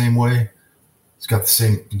 Talks the same way. He's got the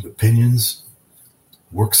same opinions.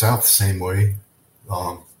 Works out the same way.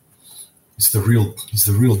 He's the real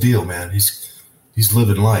deal, man. He's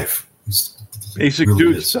living life. He's basic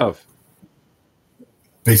really dude stuff.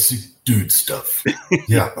 Basic dude stuff.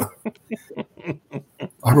 Yeah.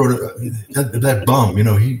 I wrote that bum.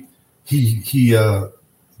 He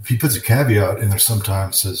puts a caveat in there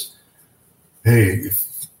sometimes. Says, "Hey,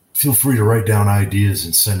 feel free to write down ideas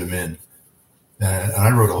and send them in." And I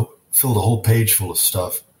filled a whole page full of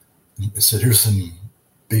stuff. I said, "Here's some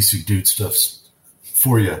basic dude stuff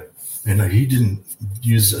for you," and he didn't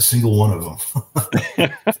use a single one of them,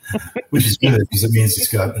 which is good because it means he's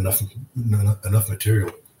got enough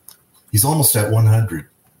material. He's almost at 100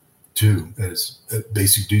 too. As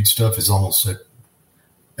basic dude stuff is almost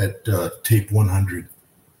at tape 100.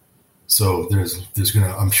 So there's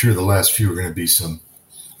gonna, I'm sure the last few are gonna be some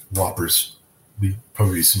whoppers.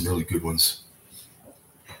 Probably some really good ones.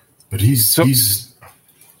 But he's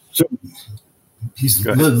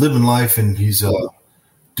living life, and he's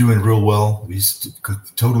doing real well. He's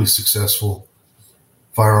totally successful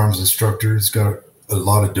firearms instructor. He's got a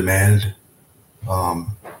lot of demand.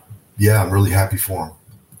 I'm really happy for him.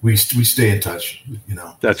 We stay in touch,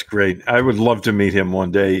 That's great. I would love to meet him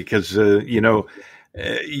one day because, you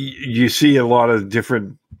see a lot of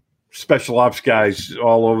different special ops guys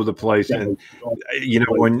all over the place. And,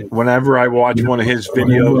 whenever I watch one of his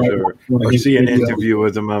videos or see an interview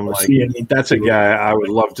with him, I'm like, that's a guy I would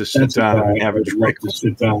love to sit down and have a drink with.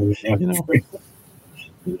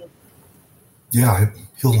 Yeah,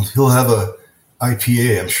 he'll have a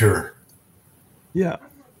IPA, I'm sure. Yeah.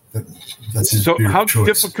 That's his so how choice.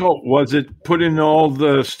 Difficult was it putting all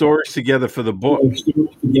the stories together for the book?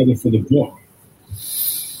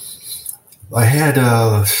 I had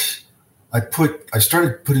I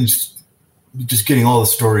started putting, just getting all the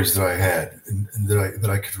stories that I had and that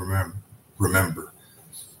I could remember.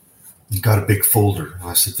 And got a big folder, and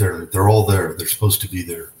I said, they're all there. They're supposed to be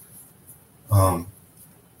there.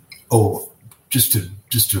 Just to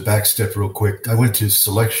backstep real quick, I went to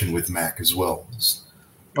selection with Mac as well.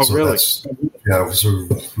 Oh, so really? I was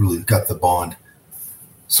really got the bond.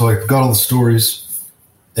 So I got all the stories,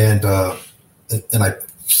 and I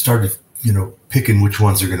started, picking which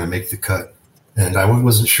ones are going to make the cut. And I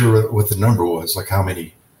wasn't sure what the number was, like how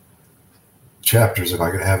many chapters am I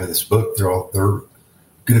going to have in this book. They're going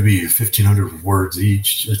to be 1,500 words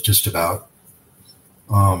each, just about.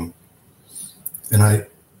 And I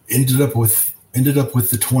ended up with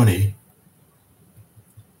the 20.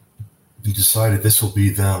 And decided this will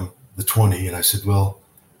be the 20. And I said, well,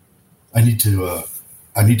 I need to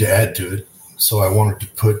add to it. So I wanted to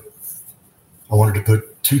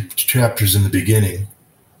put 2 chapters in the beginning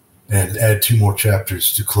and add 2 more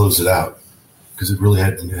chapters to close it out, because it really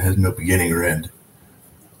had no beginning or end.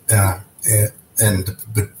 But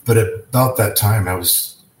about that time I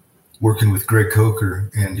was working with Greg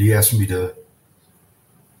Coker, and he asked me to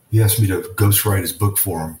ghostwrite his book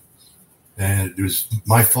for him. And it was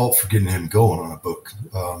my fault for getting him going on a book.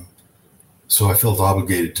 So I felt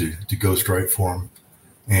obligated to ghostwrite for him.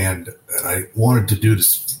 And I wanted to do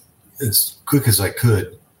this as quick as I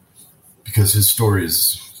could, because his story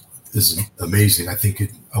is amazing.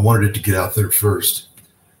 I wanted it to get out there first.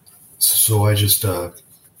 So I just, I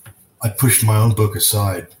pushed my own book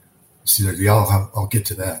aside. See, I'll get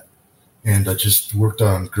to that. And I just worked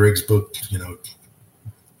on Greg's book,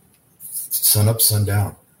 sun up, sun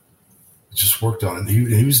down. Just worked on it.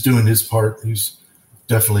 He was doing his part. He was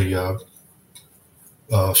definitely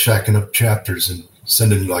shacking up chapters and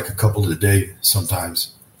sending like a couple a day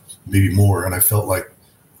sometimes, maybe more. And I felt like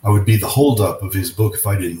I would be the holdup of his book if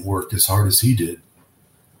I didn't work as hard as he did.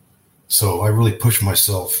 So I really pushed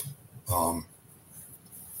myself,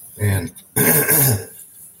 and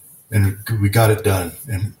we got it done.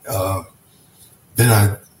 And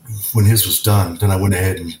then when his was done, then I went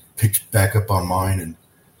ahead and picked back up on mine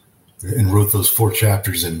and wrote those 4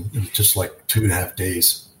 chapters in just like 2.5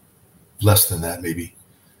 days, less than that maybe.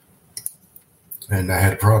 And I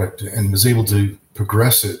had a product and was able to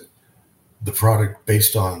progress the product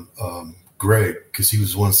based on Greg, because he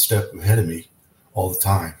was one step ahead of me all the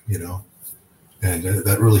time, and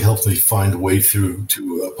that really helped me find a way through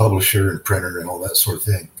to a publisher and printer and all that sort of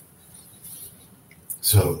thing.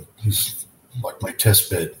 So he's like my test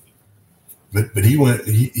bed. But he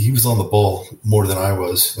was on the ball more than I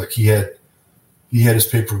was. Like he had his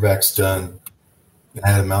paperbacks done, I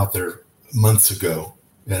had them out there months ago,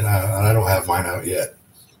 and I don't have mine out yet.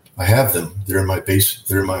 I have them. They're in my base.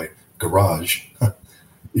 They're in my garage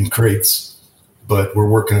in crates. But we're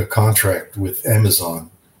working a contract with Amazon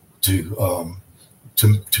to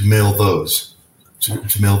mail those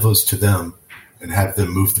to them and have them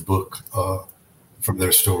move the book from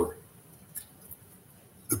their store.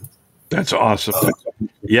 That's awesome.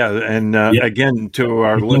 And again, to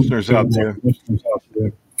our listeners out there,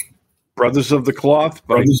 Brothers of the Cloth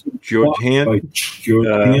by George Hand.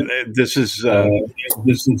 This is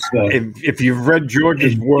if you've read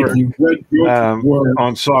George's work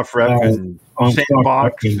on Soft Rep and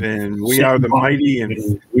Sandbox and We Are the Mighty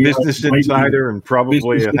and Business Insider and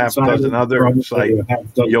probably a half dozen other sites,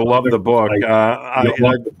 you'll love the book.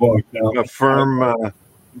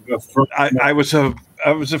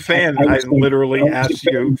 I was a fan. I literally asked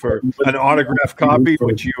you for an autographed copy,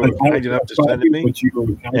 which you were kind enough to send to me,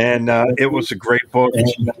 and it was a great book.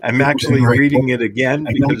 I'm actually reading it again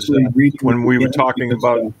because when we were talking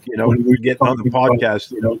about, when we get on the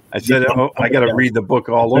podcast, I said, I got to read the book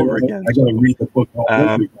all over again.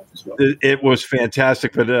 It was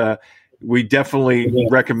fantastic, but we definitely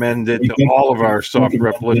recommend it to all of our Soft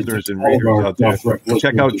Rep listeners and readers out there.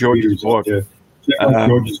 Check out George's book.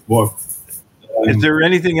 Is there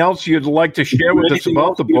anything else you'd like to share with us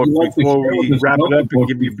about the book before we wrap it up and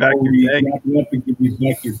give you back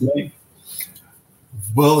your day?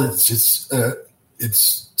 Well, it's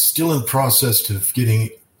still in process of getting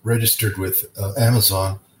registered with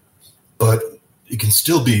Amazon, but you can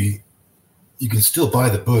still buy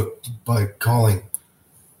the book by calling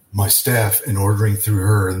my staff and ordering through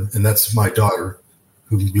her, and that's my daughter,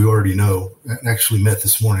 who you already know, and actually met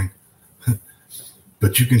this morning.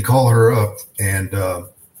 But you can call her up and tell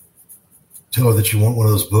her that you want one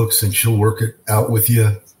of those books, and she'll work it out with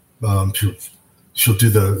you. She'll do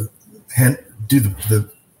the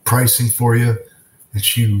pricing for you, and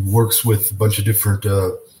she works with a bunch of different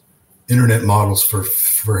internet models for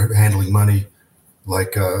handling money,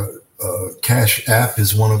 like Cash App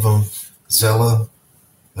is one of them, Zella,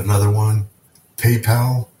 another one,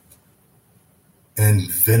 PayPal, and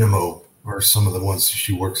Venmo are some of the ones that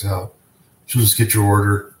she works out. She'll just get your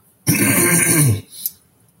order, get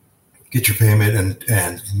your payment,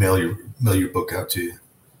 and mail your book out to you.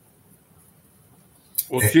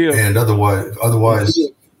 Well, Gio, and otherwise,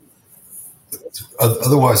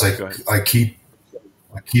 I keep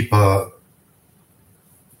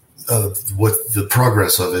what the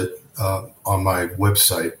progress of it on my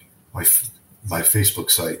website, my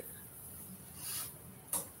Facebook site.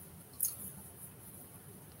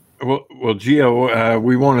 Well, Gio,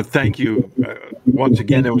 we want to thank you once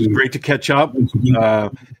again. It was great to catch up.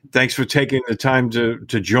 Thanks for taking the time to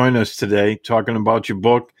join us today, talking about your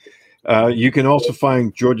book. You can also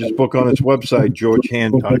find George's book on his website,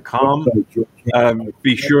 georgehand.com.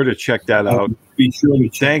 Be sure to check that out.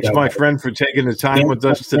 Thanks, my friend, for taking the time with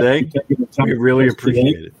us today. We really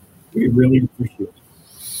appreciate it.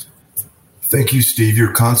 Thank you, Steve.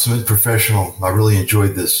 You're a consummate professional. I really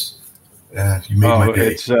enjoyed this. You made my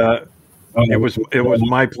day. It was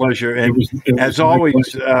my pleasure, and as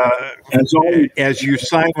always, as you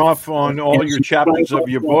sign off on all your chapters of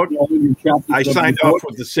your book, I signed off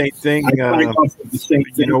with the same thing.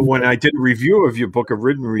 When I did a review of your book, a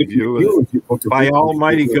written review, by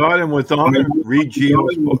Almighty God and with honor, read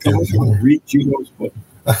Gio's book.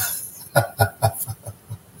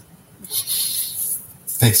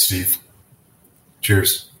 Thanks, Steve.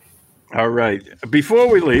 Cheers. All right.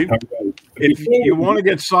 Before we leave, if you want to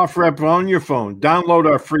get Soft Rep on your phone, download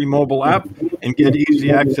our free mobile app and get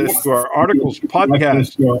easy access to our articles,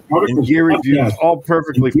 podcasts, and gear reviews, all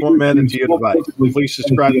perfectly formatted to your device. Please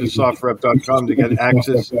subscribe to softrep.com to get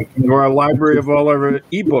access to our library of all our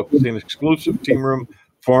ebooks and exclusive Team Room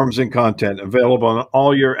forums and content available on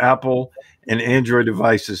all your Apple and Android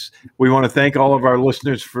devices. We want to thank all of our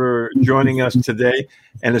listeners for joining us today,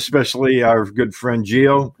 and especially our good friend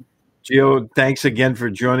Gio. Gio, thanks again for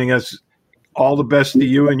joining us. All the best to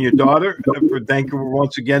you and your daughter. Thank you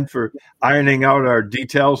once again for ironing out our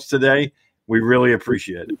details today. We really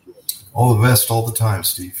appreciate it. All the best all the time,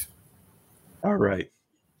 Steve. All right.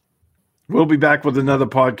 We'll be back with another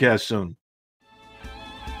podcast soon.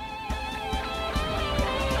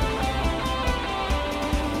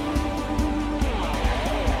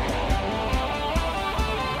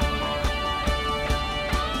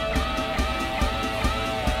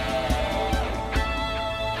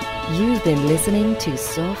 You've been listening to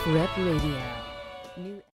Soft Rep Radio.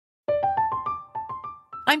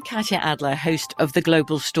 I'm Katya Adler, host of The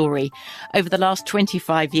Global Story. Over the last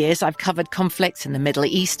 25 years, I've covered conflicts in the Middle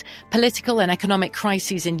East, political and economic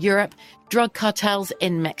crises in Europe, drug cartels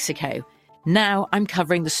in Mexico. Now I'm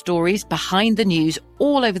covering the stories behind the news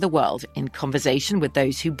all over the world in conversation with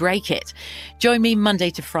those who break it. Join me Monday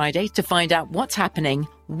to Friday to find out what's happening,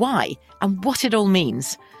 why, and what it all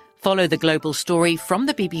means. Follow The Global Story from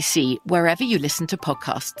the BBC wherever you listen to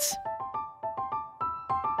podcasts.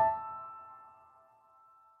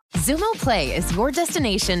 Xumo Play is your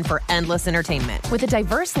destination for endless entertainment. With a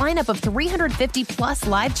diverse lineup of 350 plus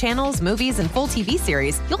live channels, movies, and full TV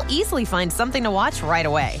series, you'll easily find something to watch right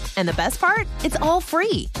away. And the best part? It's all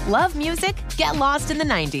free. Love music? Get lost in the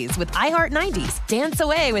 90s with iHeart 90s, dance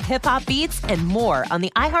away with hip-hop beats, and more on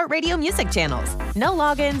the iHeartRadio music channels. No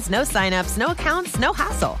logins, no signups, no accounts, no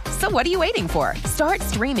hassle. So what are you waiting for? Start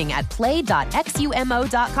streaming at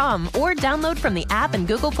play.xumo.com or download from the app and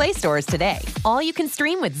Google Play stores today. All you can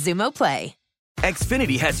stream with Xumo Play.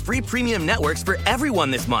 Xfinity has free premium networks for everyone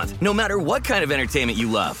this month, no matter what kind of entertainment you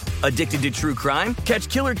love. Addicted to true crime? Catch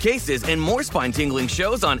killer cases and more spine-tingling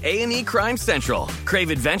shows on A&E Crime Central. Crave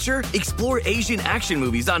adventure? Explore Asian action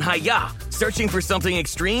movies on Hi-Ya. Searching for something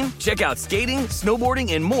extreme? Check out skating,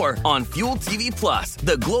 snowboarding, and more on Fuel TV Plus,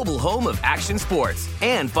 the global home of action sports.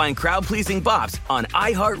 And find crowd-pleasing bops on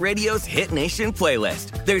iHeartRadio's Hit Nation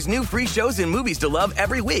playlist. There's new free shows and movies to love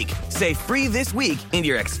every week. Say free this week in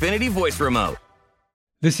your Xfinity voice remote.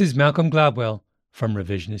 This is Malcolm Gladwell from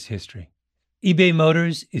Revisionist History. eBay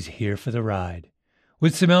Motors is here for the ride.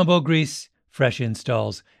 With some elbow grease, fresh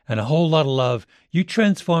installs, and a whole lot of love, you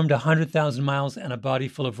transformed 100,000 miles and a body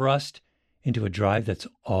full of rust into a drive that's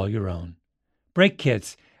all your own. Brake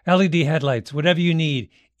kits, LED headlights, whatever you need,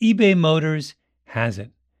 eBay Motors has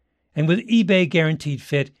it. And with eBay Guaranteed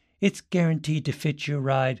Fit, it's guaranteed to fit your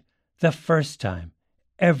ride the first time,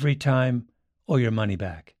 every time, or your money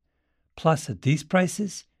back. Plus, at these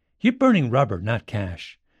prices, you're burning rubber, not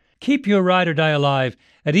cash. Keep your ride or die alive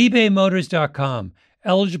at ebaymotors.com.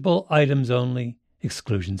 Eligible items only.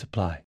 Exclusions apply.